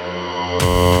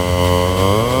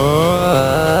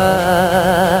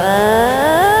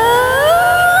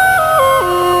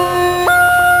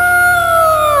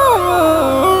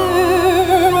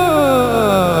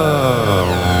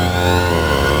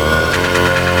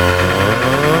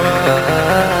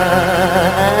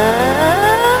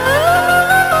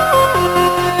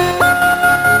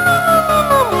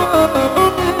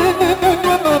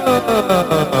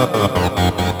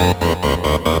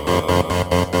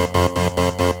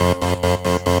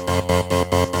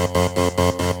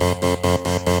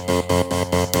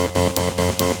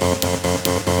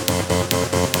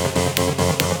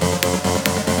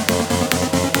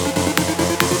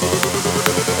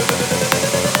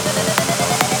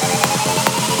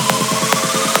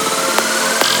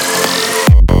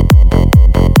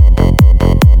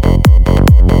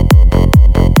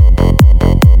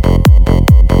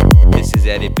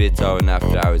 Bitar on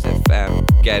After Hours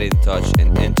FM. Get in touch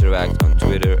and interact on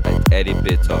Twitter at Eddie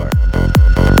Bitar.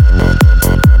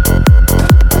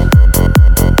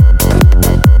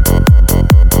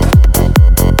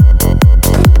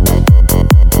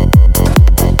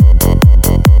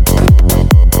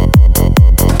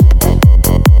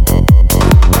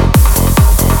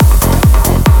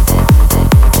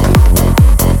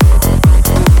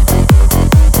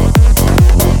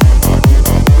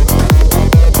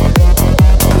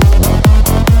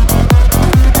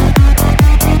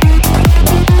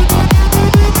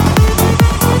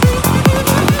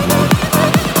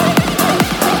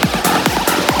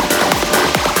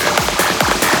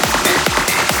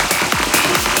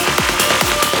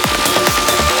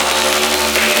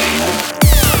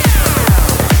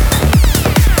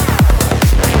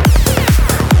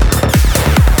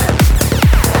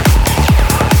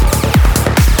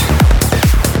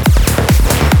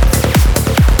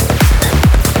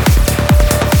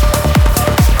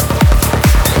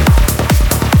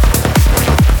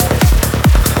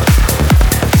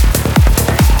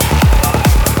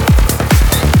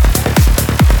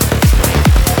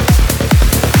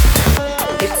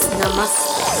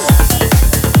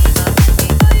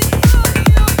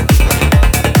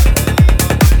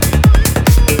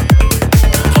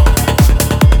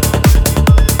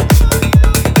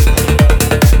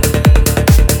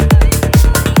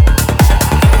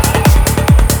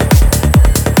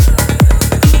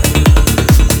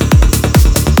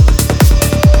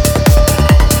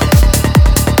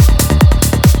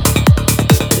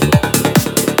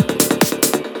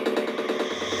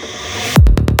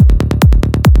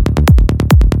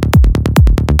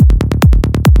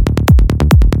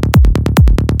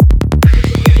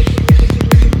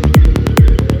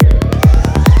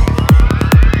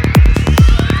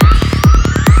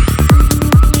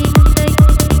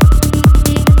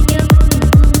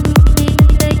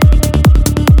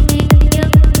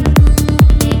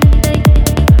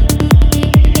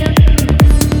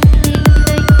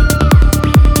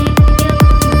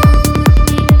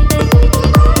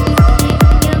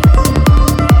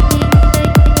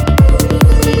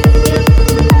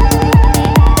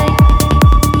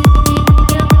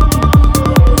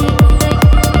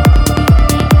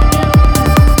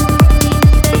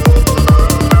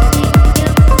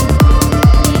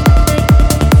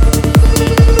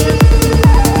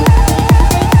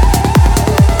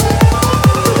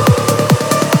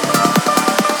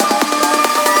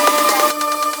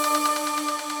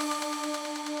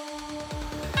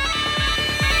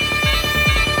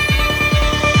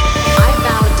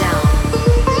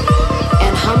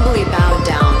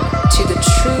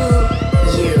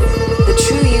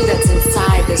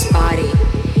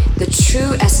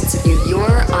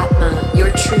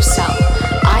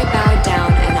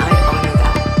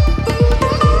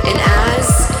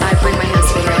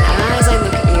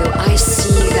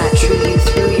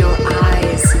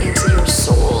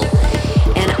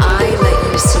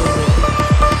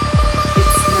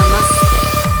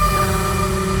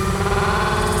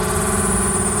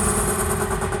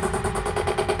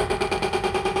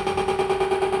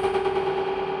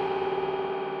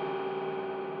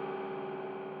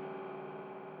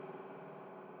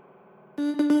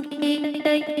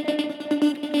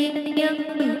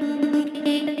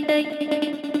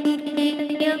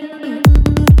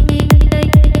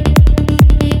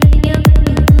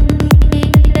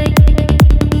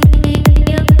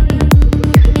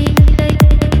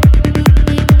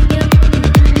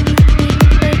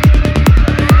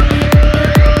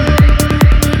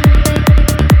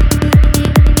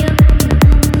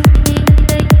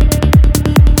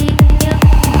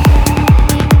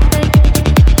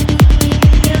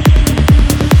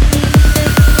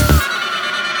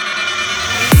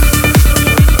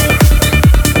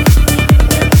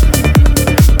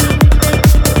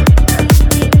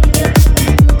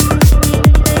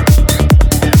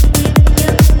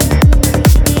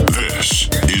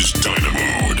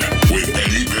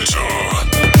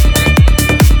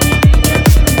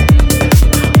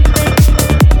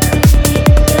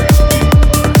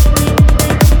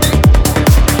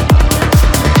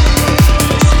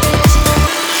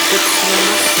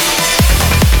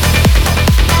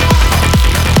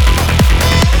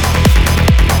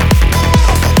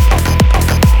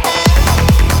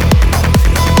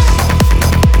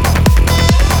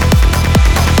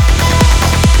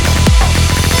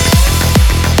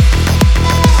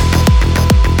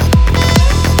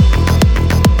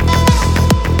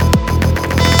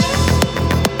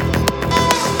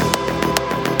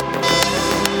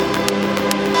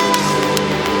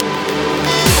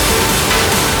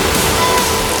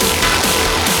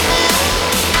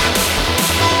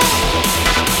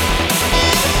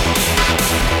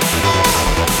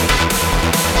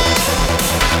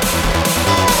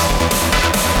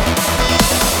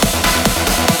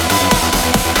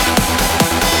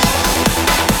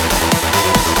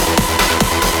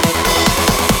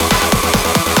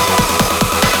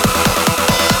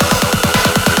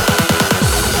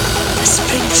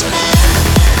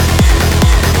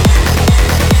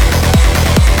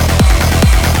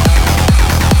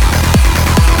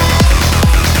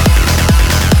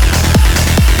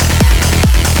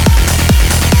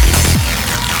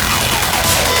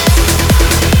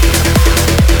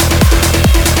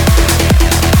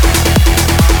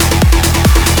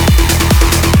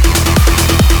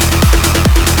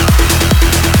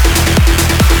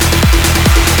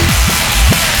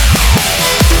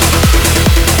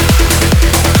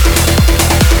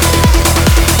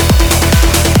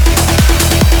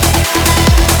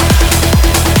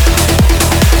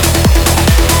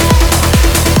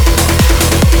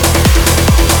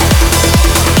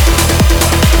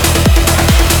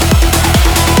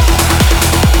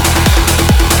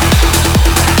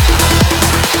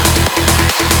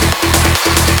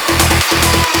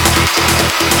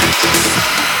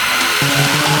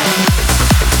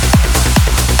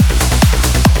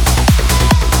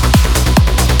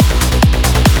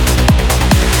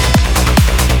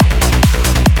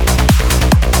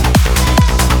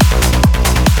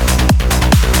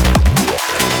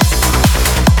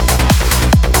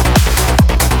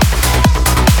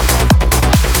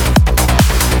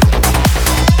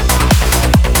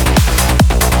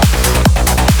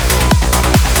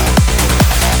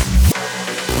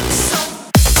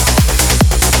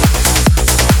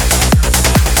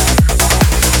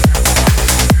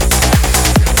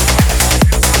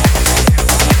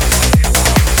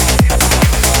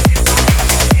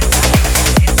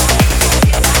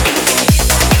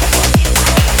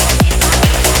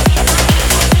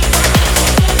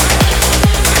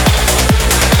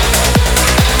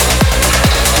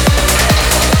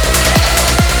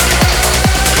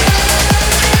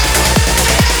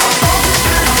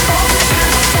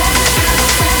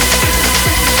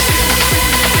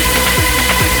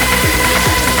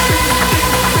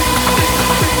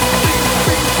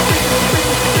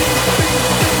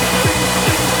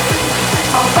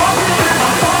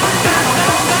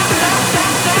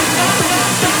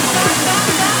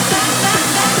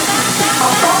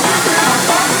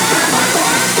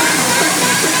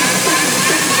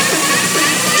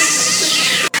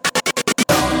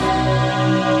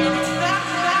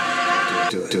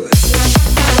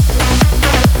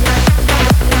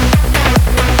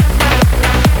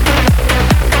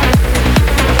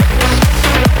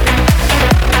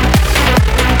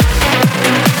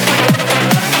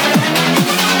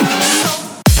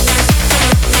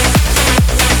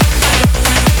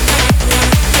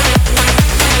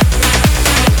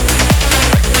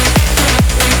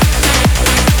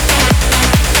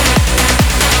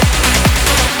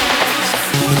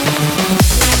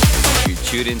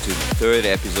 tuned into the third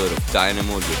episode of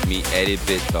Dinamode with me, Eddie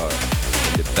Bitar.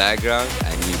 In the background,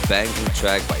 a new banging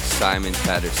track by Simon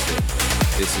Patterson.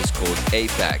 This is called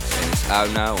Apex and is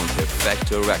out now on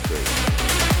Perfecto Records.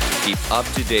 To keep up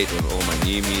to date on all my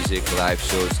new music, live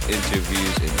shows,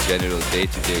 interviews, and general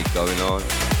day-to-day going on,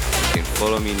 you can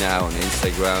follow me now on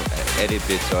Instagram at Eddie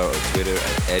Bitar or Twitter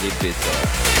at Eddie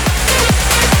Bitar.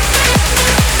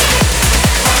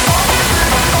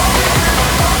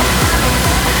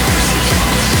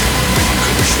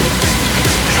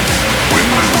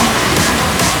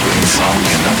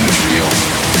 Insomnia, nothing's real.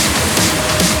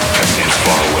 Everything's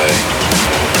far away.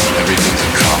 Everything's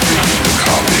a copy, a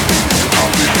copy, a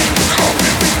copy, a copy,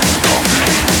 a copy,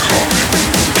 a copy,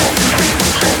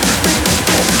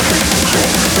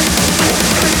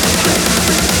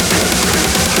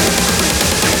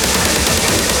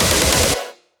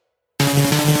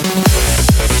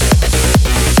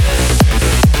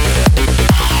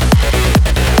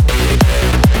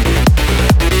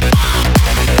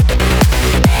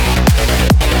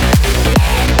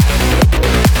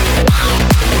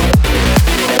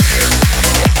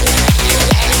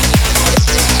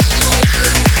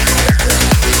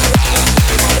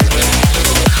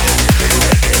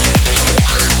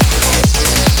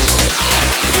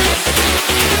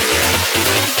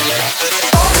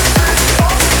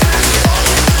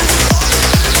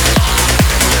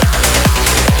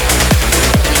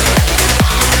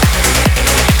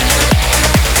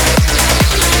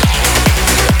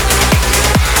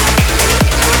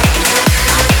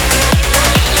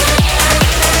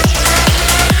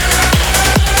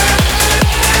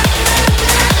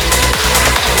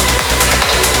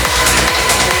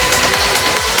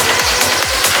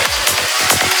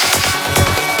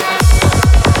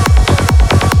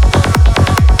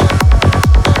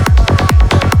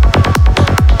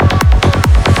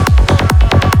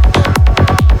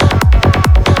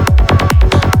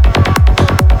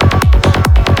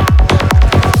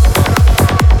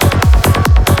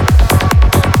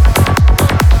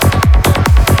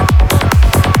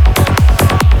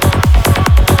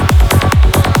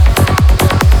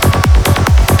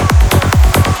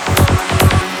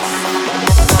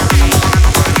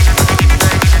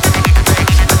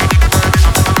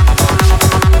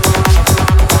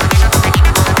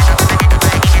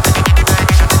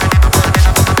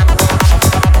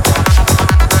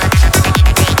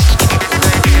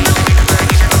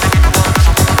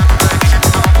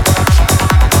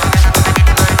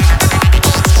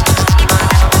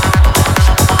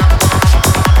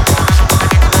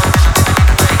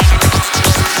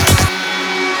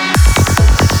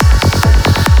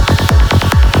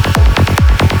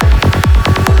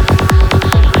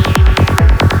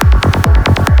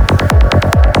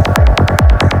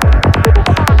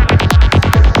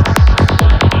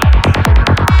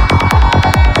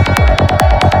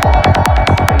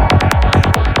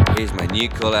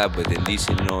 collab with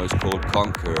Indecent noise called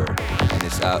Conqueror and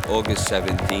it's out August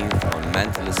 17th on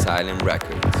Mental Asylum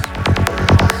Records.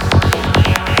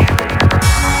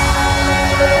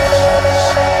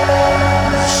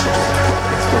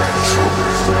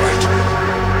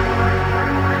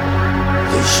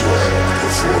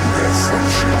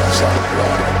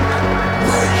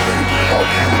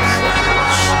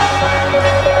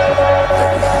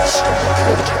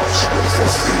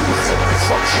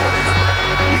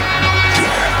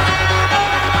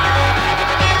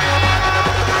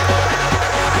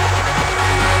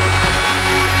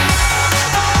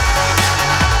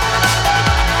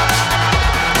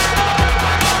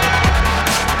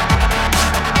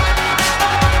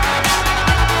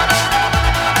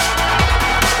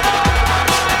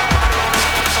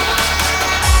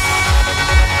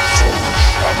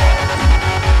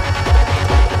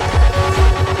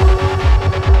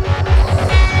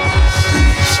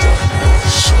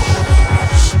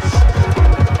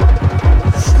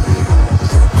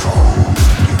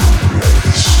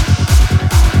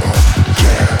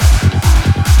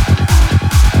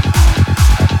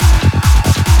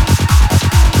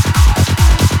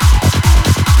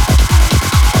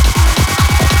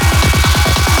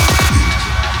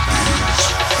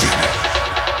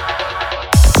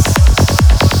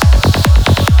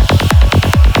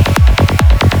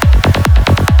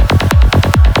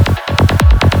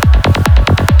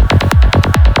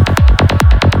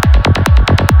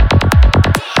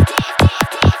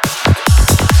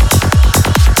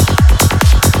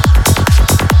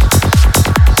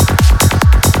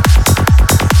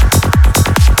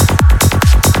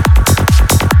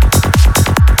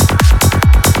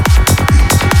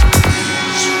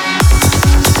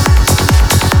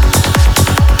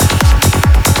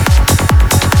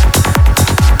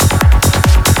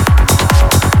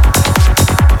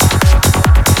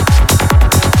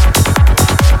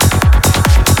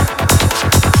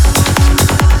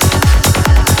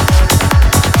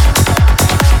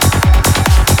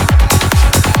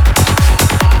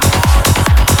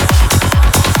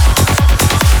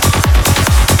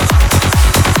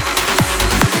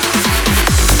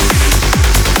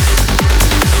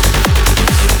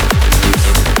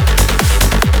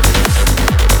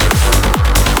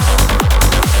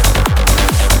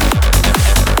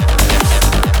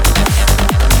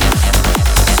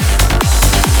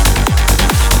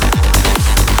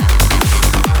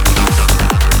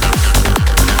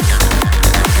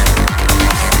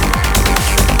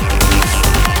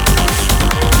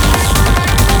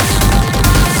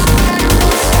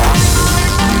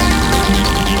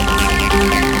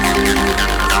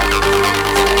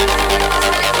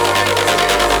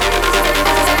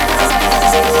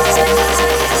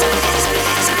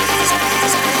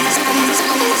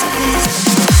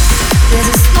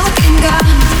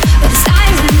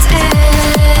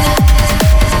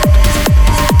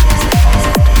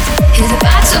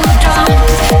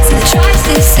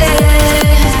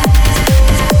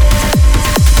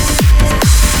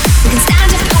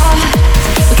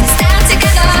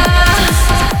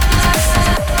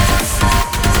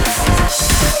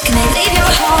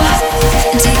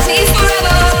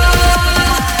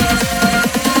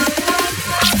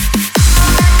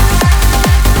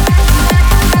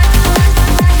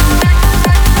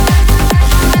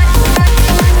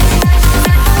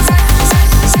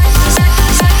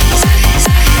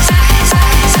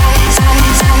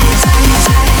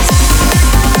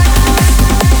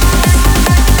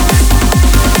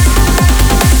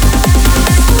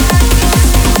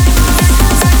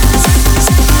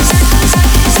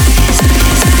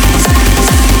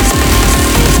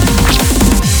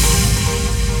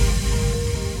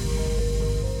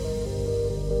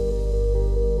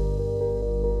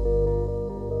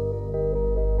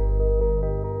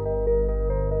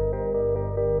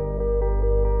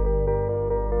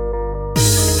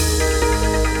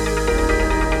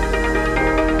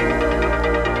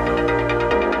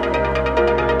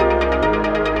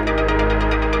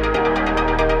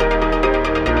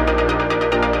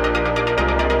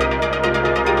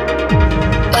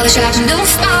 While the shadow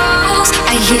falls,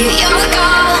 I hear your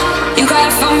call. You cry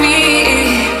for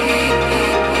me,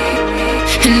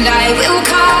 and I will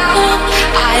call.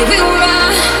 I will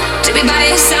run to be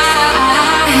by your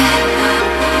side.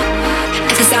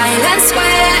 As the silence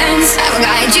wins, I will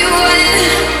guide you in.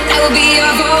 I will be your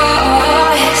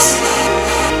voice.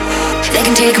 They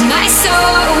can take my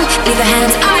soul, leave the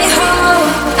hands I hold.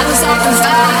 I will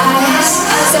sacrifice.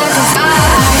 I will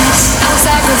sacrifice. I will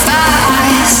sacrifice.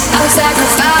 I will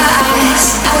sacrifice.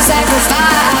 I will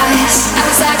sacrifice. I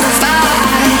will sacrifice.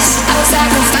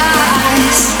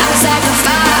 I will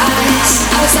sacrifice.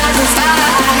 I will sacrifice. I will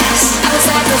sacrifice. I will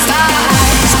sacrifice.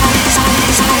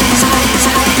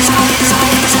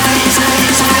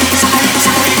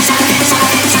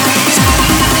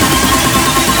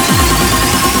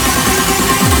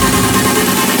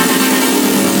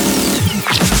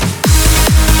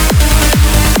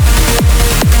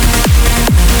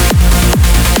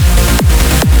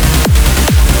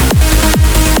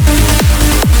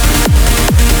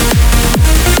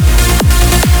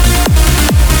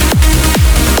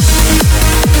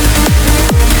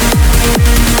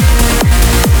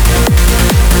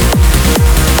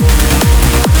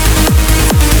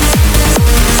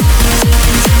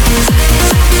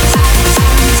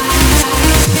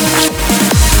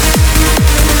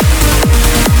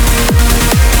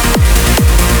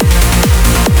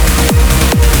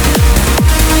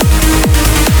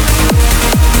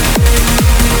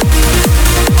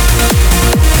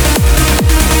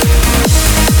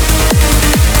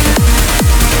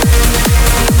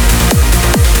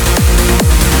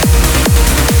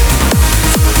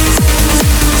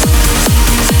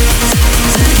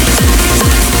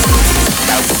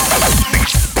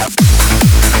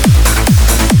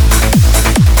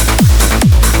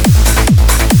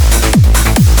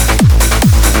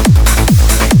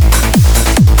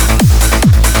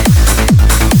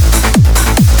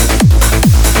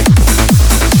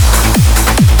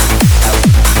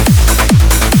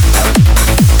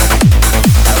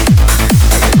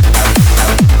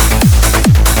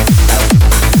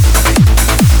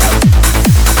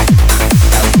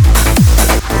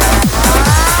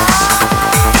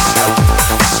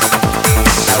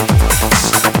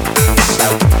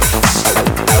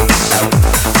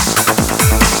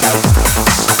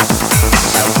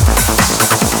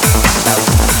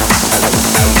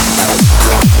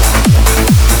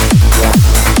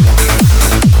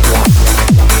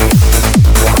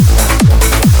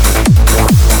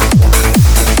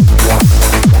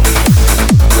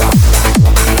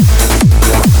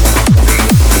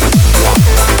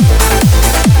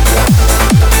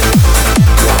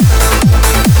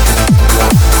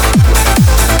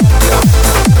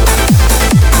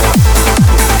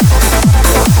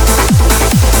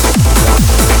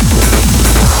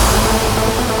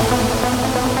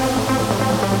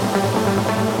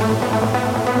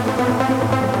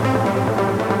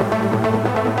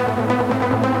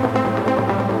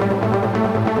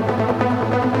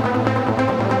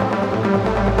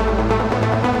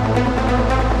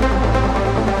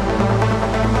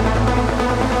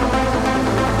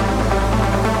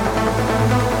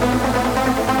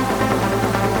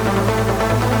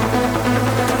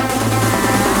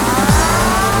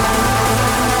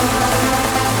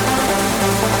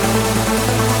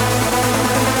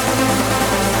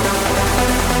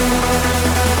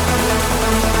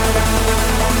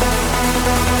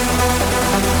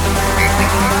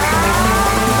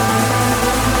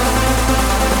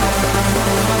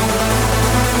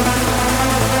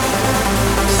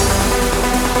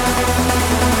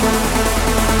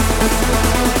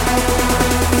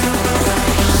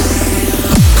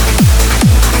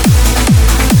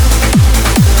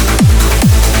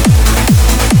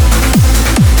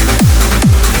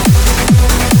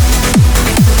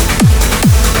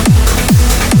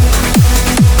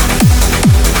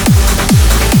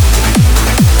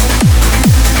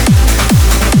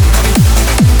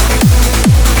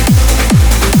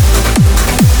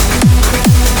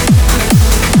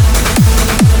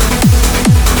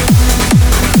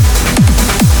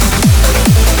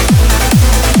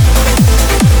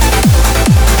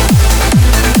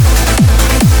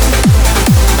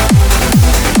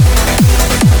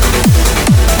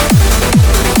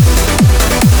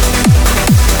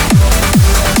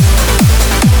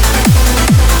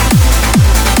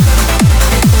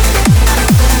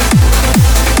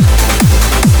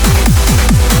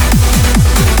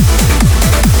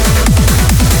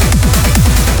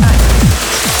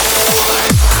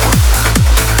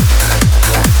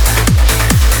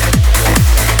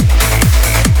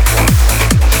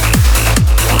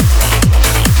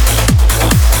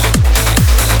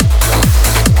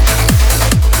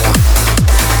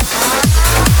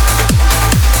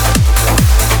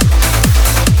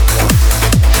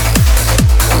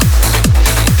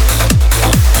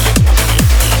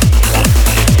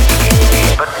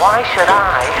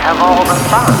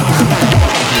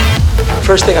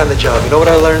 First thing on the job, you know what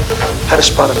I learned? How to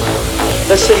spot a murderer.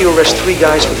 Let's say you arrest 3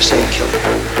 guys for the same killing.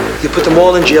 You put them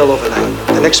all in jail overnight.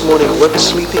 The next morning, whoever's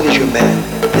sleeping is your man.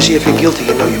 You see, if you're guilty,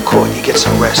 you know you're caught. You get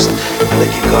some rest.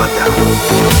 Let your guard down.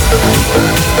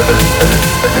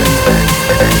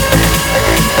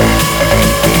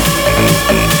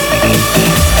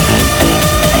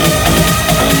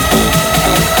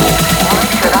 Why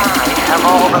should I have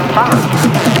all the fun?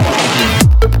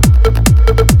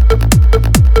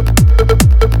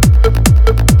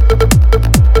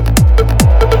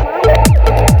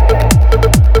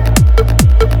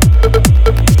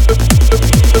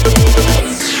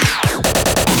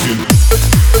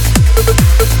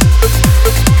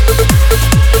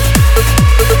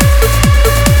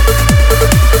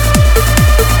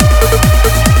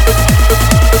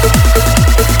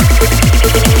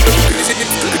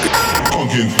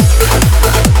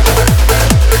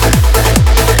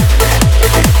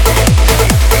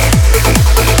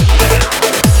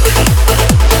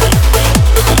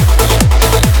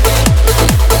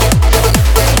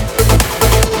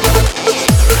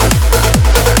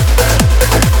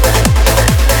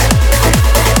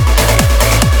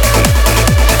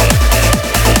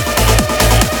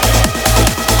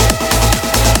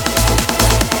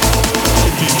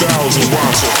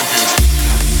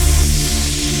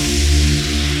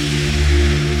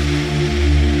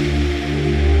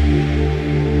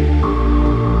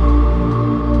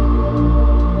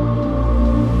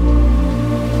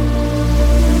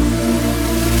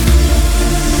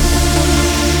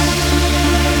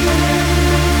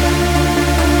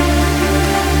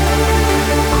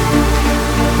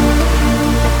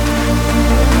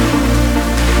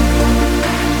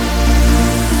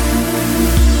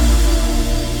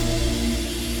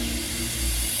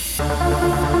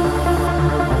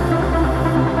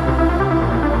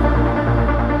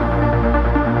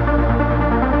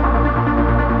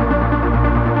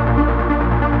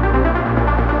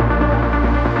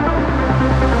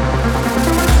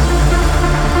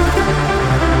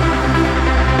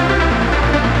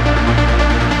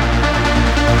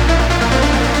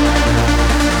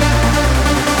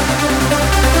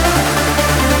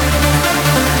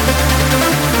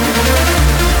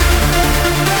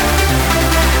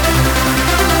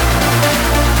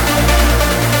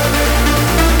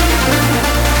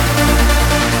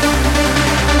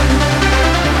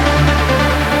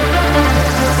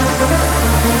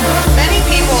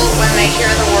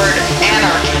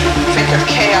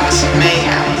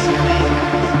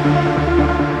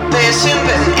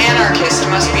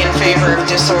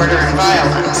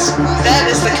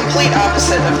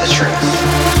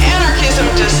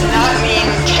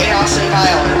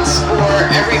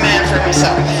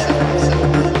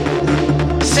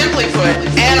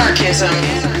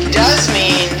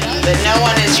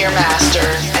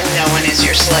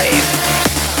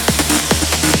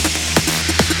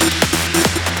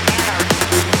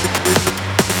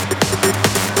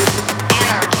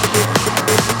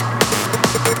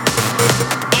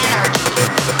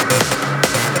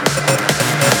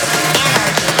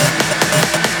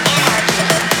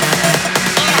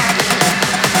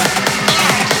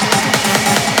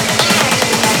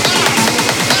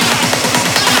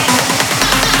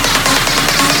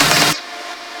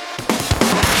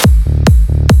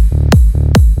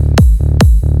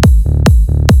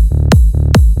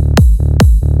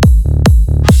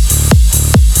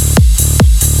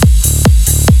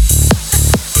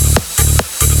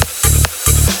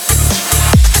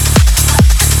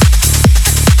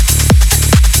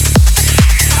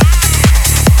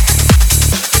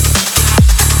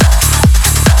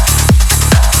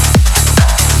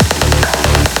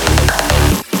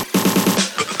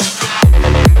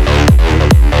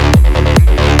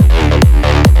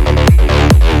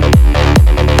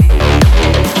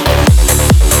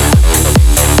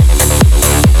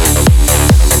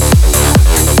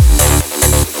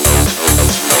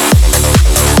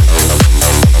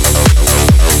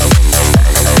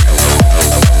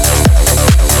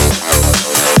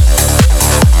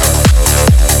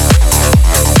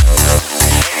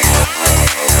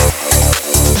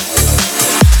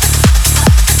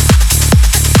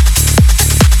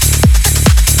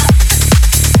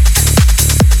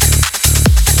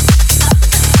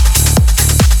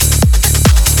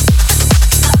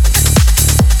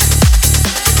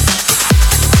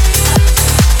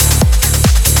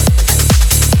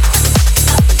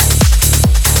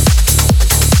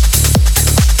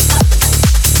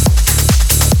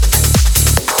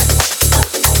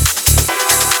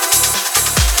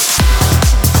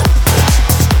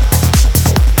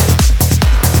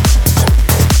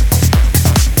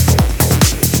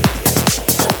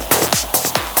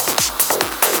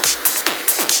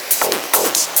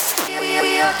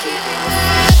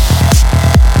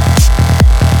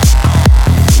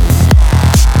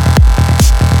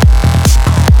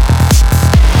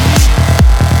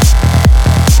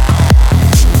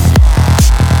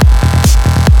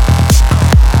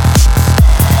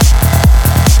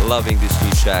 Loving this new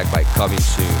track by Coming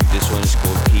Soon. This one is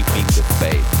called Keeping the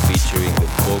Faith, featuring the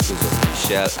vocals of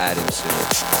Michelle Adamson,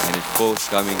 and it's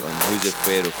forthcoming on Who's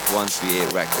Afraid of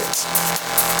 138 Records.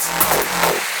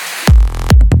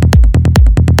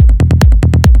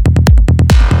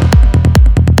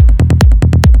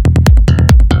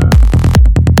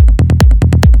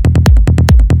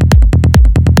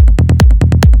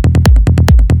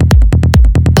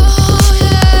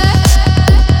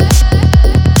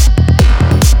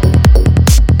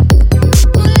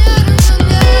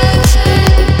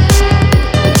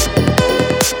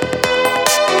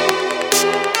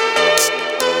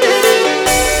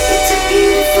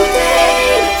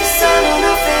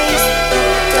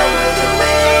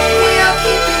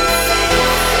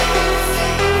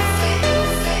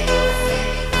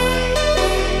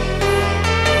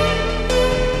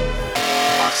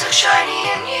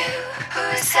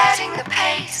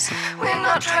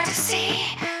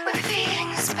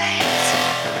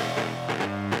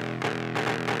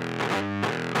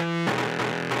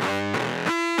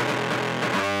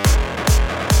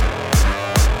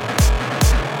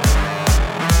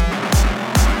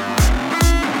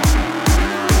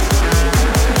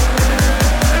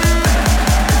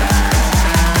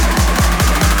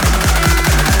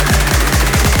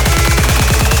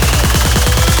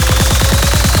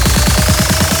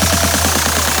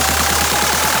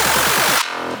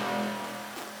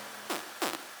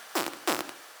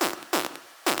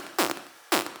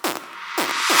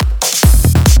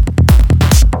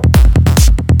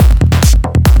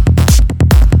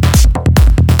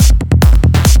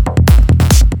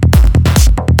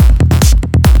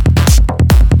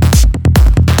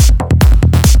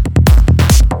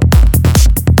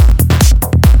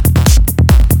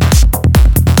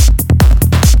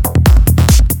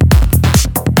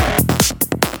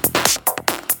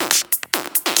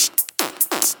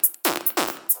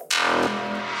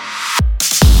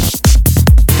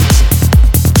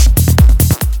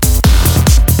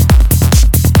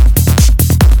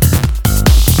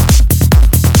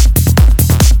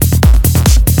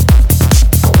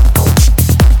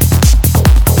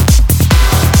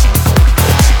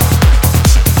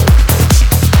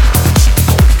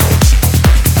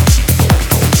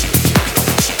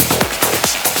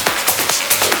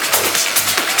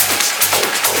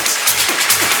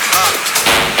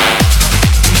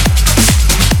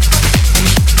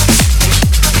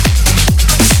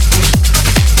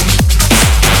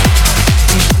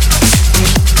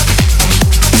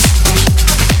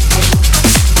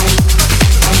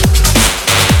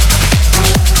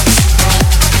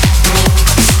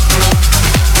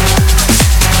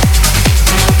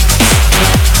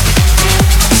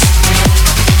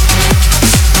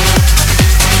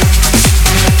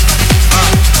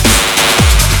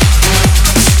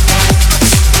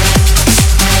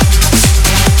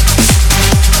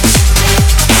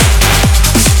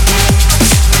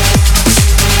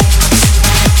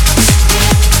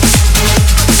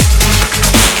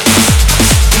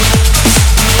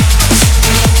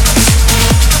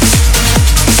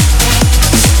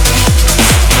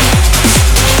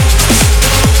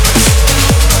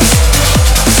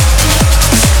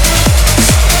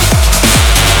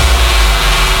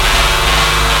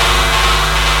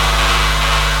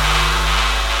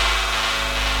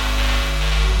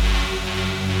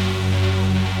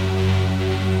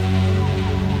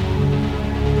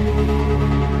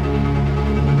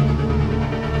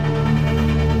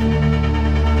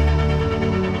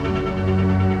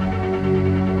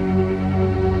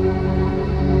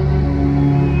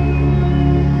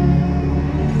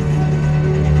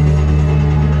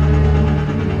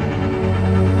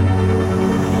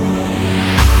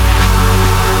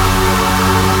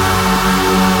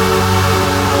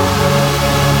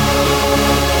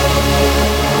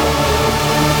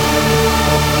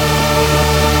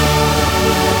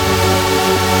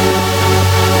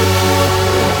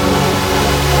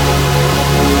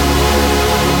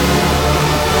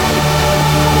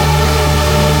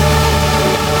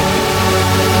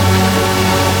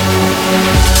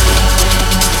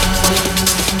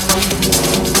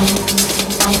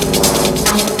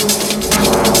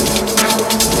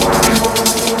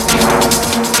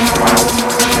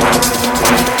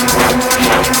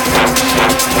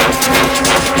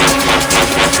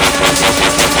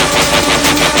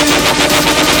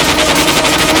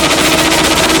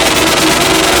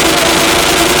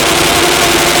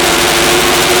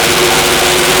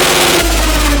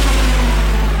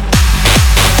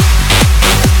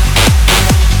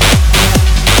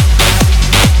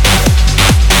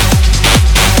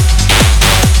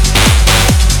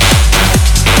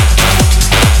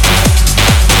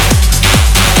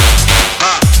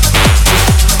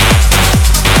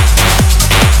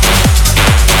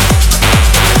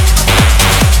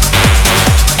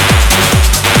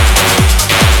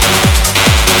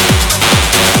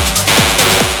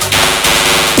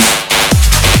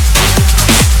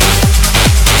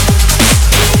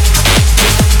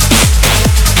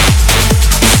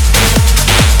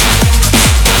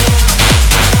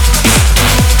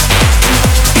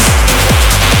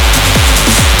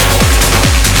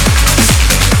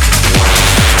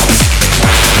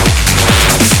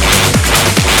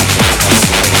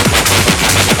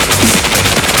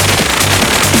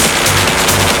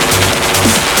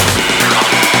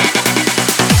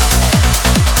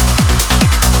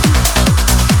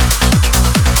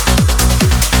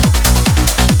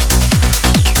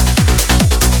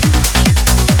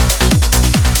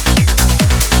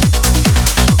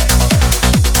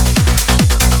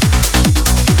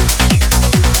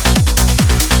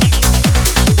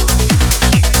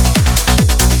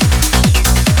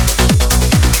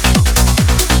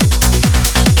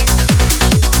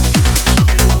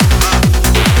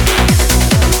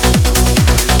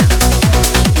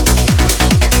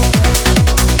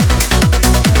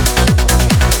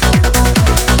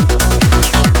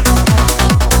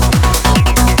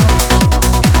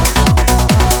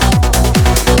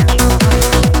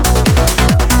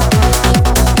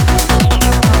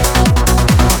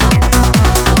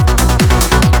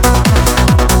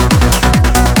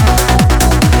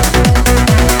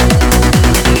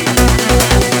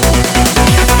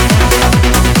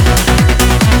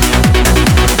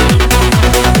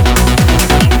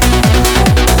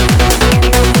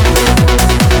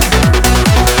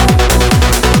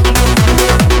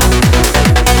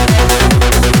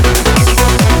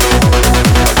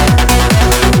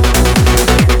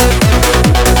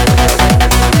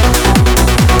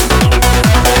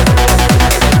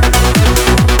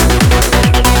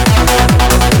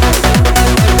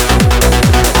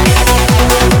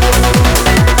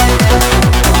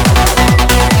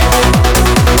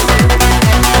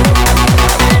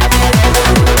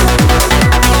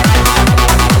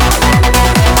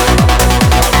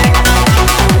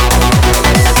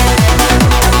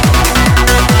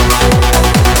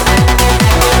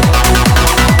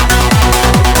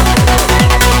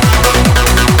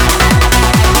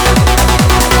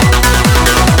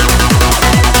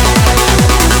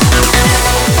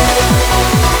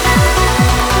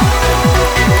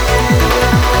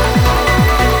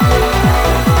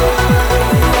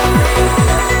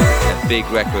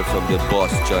 record from the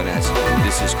boss John Asylum.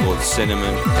 This is called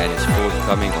Cinnamon and it's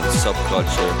forthcoming on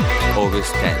Subculture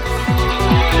August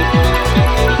 10th.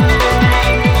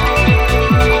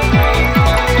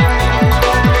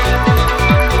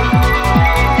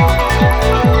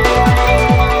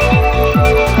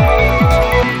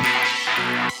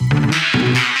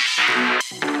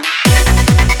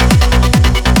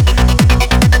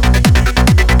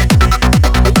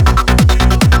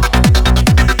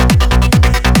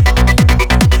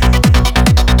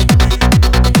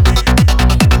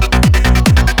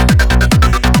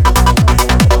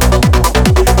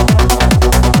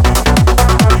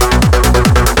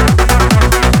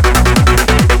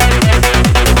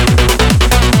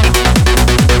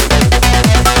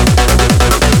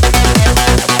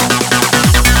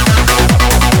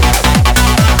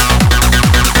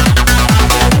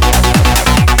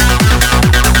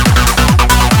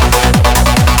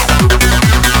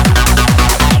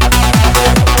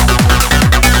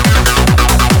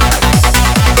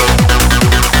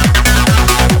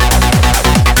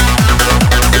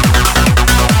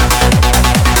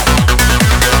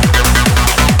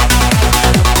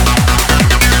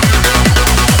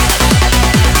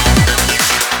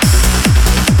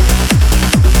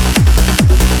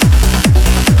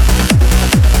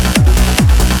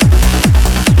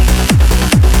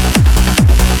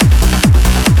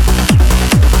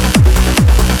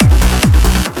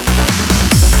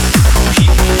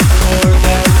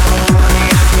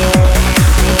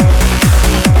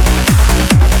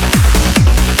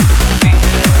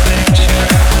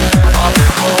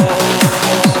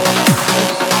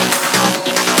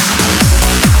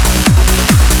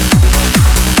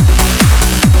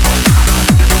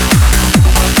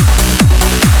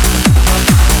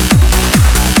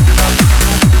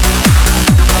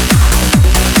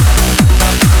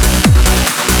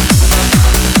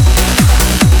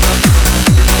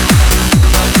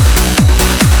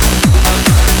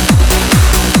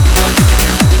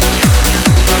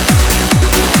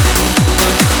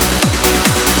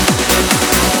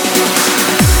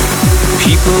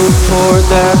 poured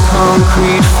their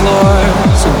concrete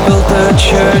floors, built their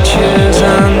churches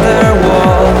and their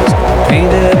walls,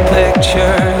 painted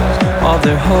pictures of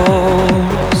their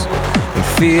hopes and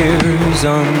fears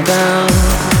undone.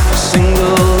 A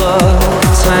single love,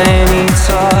 a tiny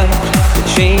touch, to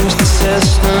change the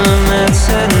system, it's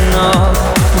enough.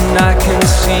 And I can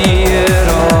see it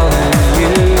all in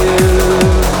you,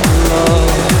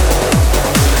 love.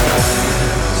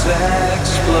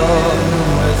 Explode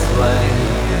with light,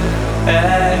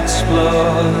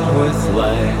 explode with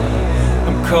light.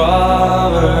 I'm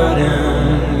covered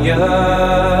in your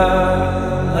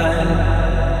light.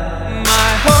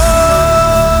 My home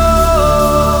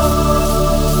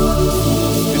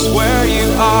is where you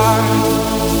are.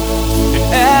 In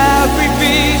every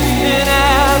beat,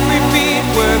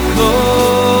 we're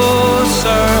closer.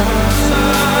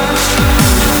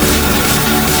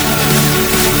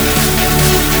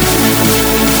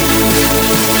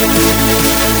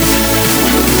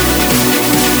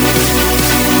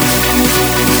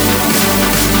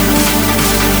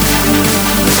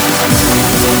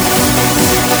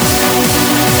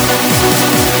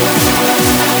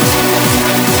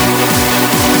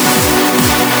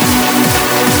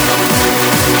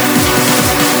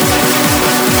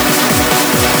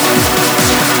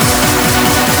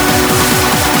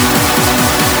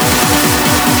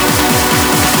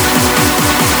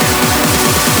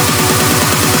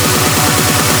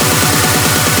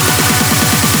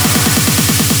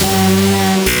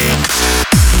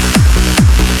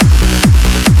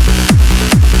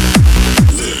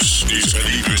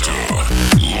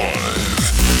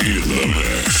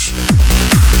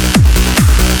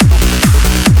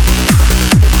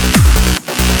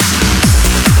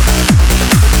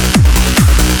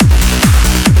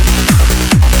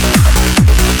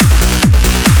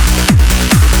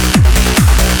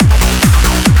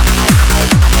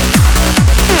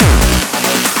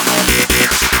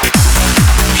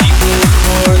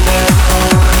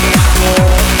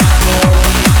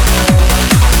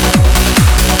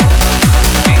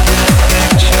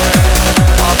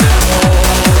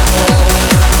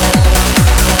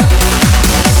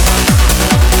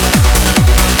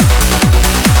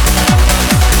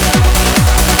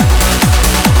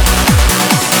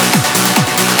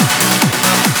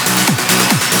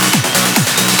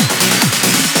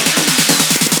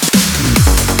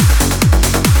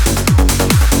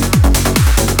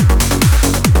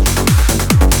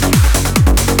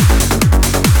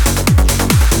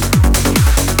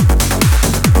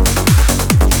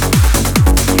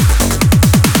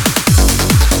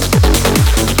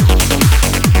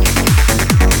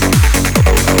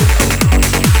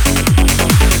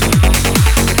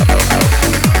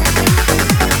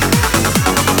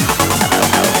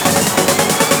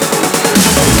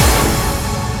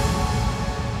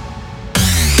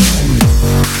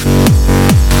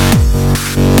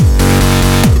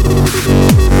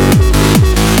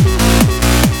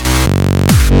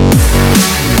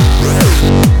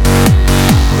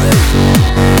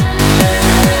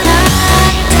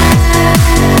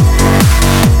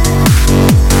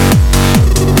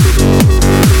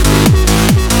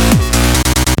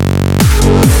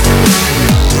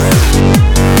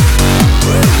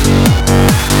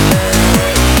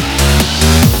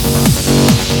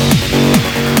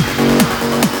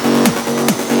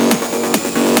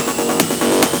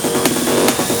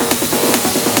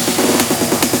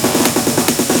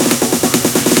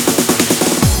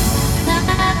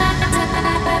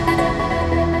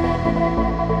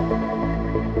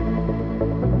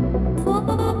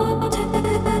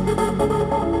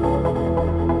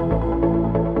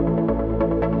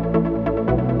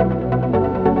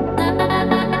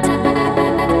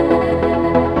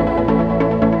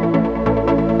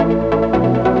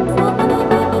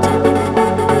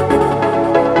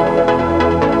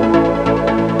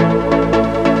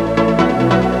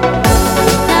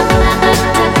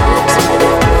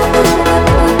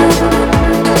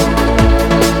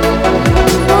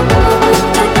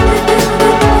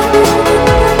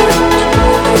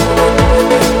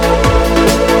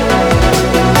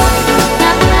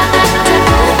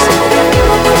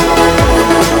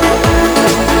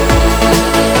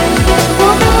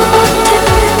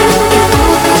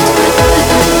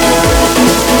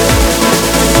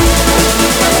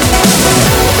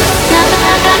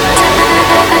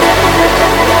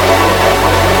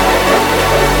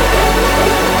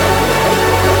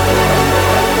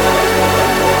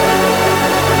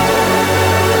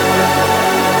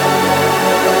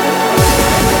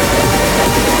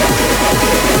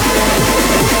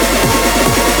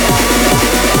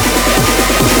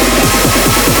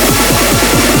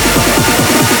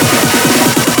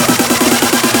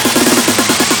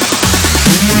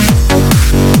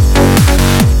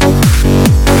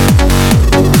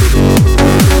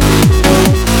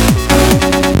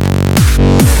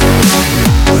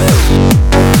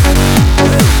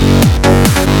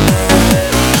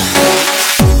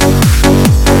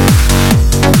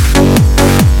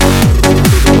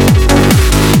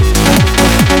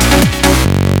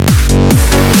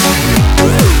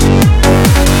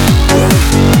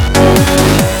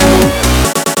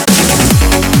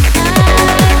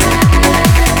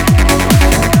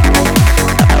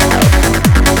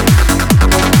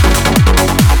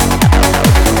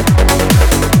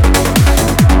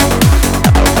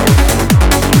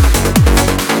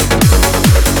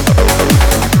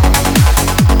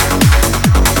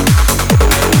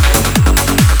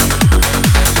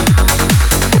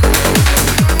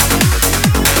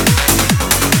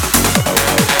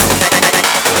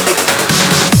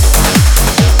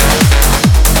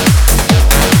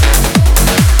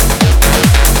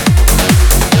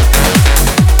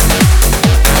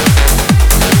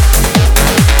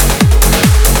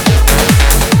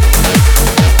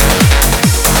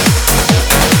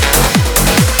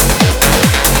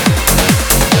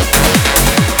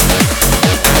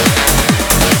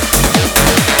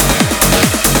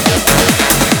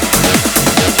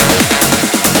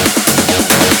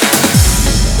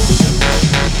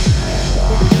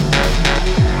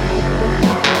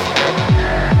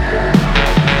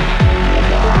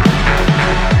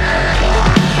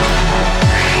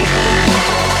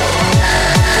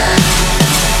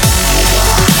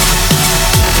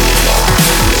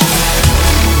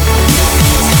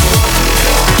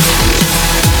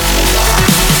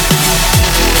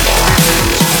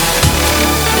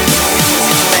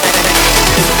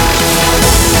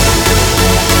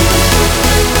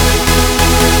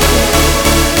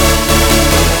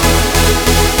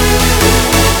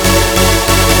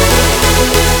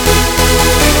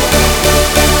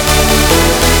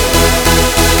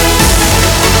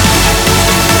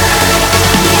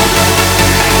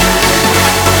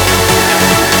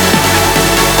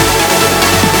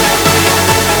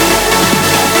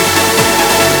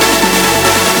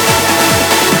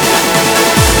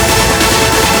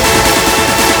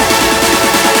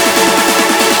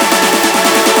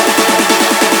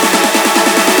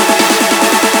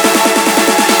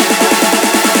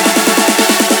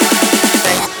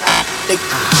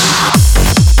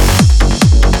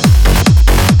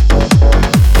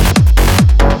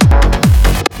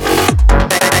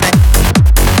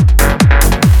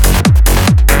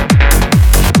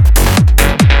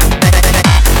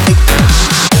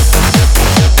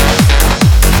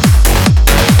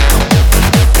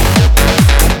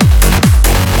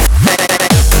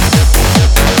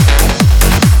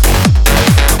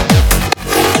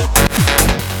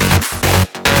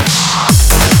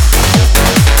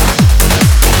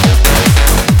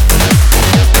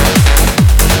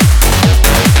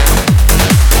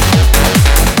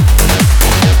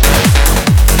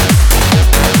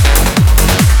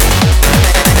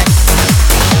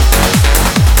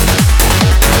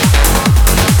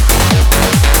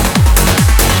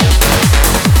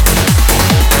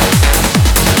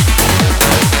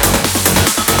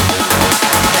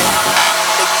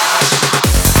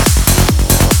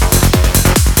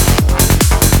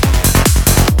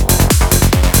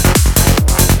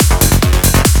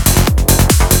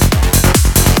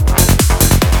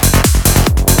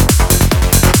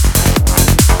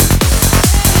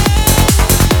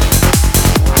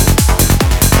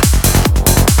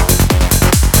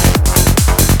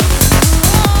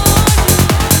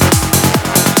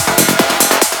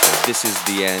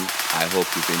 B.E.N. I hope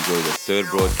you've enjoyed the third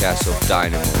broadcast of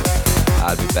Dinamode.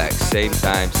 I'll be back same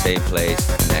time, same place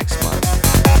next month.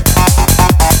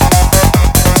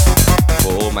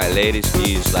 For all my latest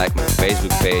news, like my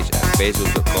Facebook page at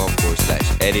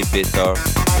facebook.com/EddieBitar.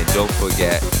 And don't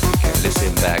forget, you can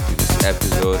listen back to this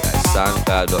episode at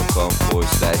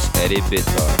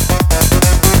soundcloud.com/EddieBitar.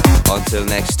 Until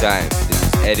next time, this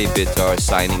is Eddie Bitar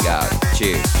signing out.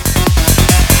 Cheers.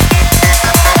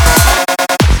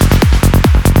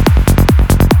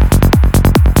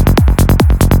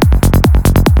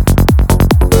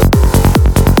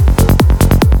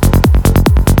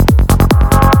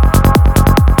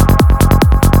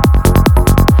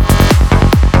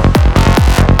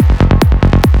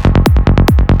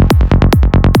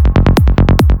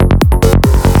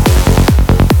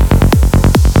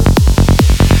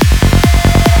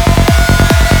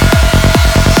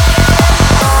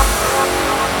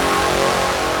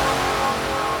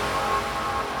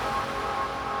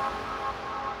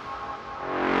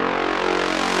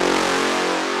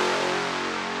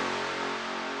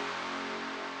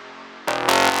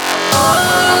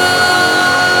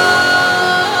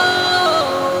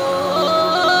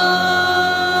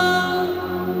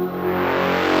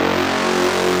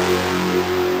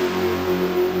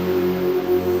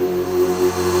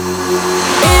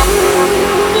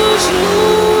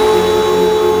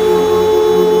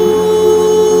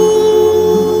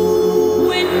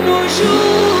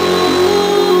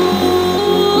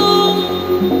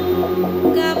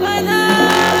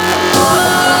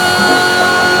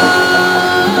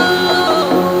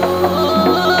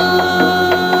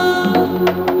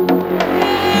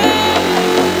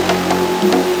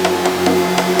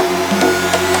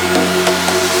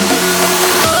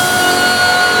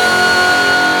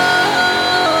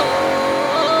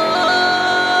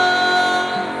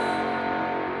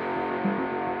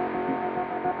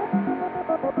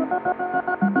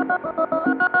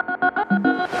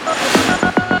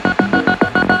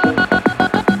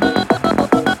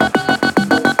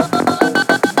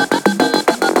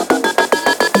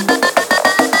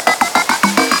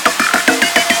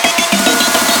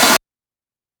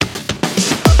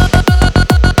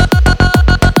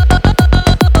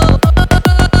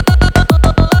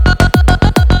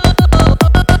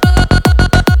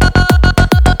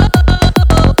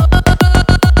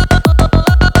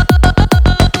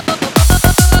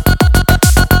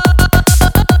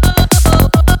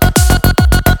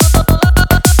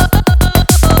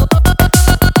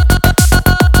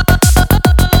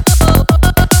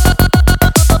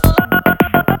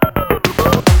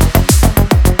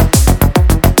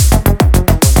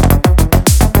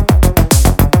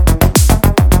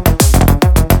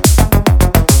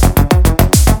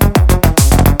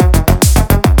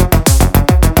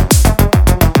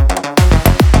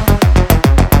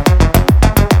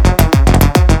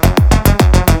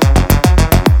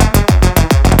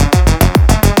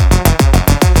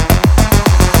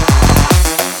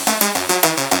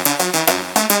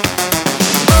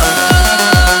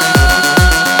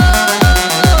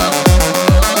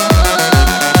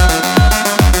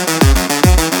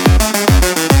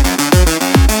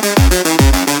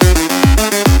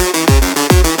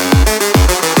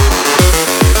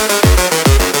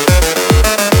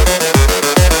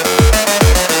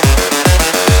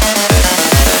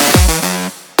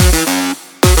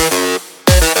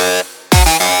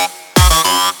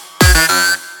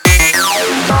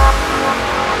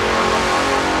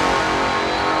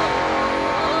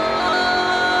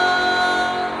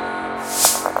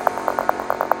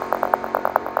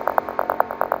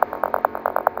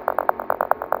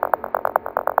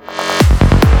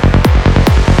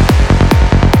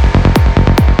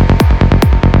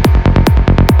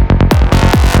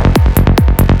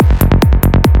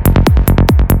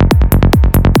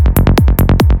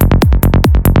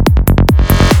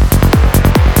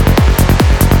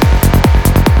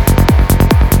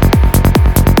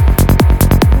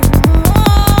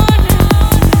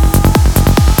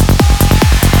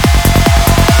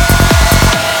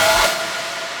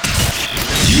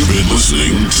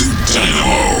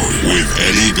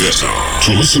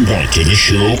 To listen back to this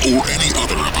show or any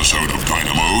other episode of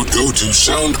Dinamode, go to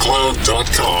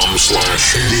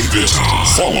soundcloud.com/EddieBitar.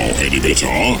 Follow Eddie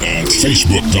Bitar at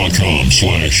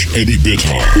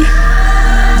facebook.com/EddieBitar.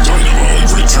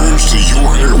 Dinamode returns to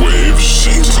your airwaves,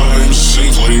 same time,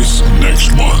 same place,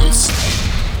 next month.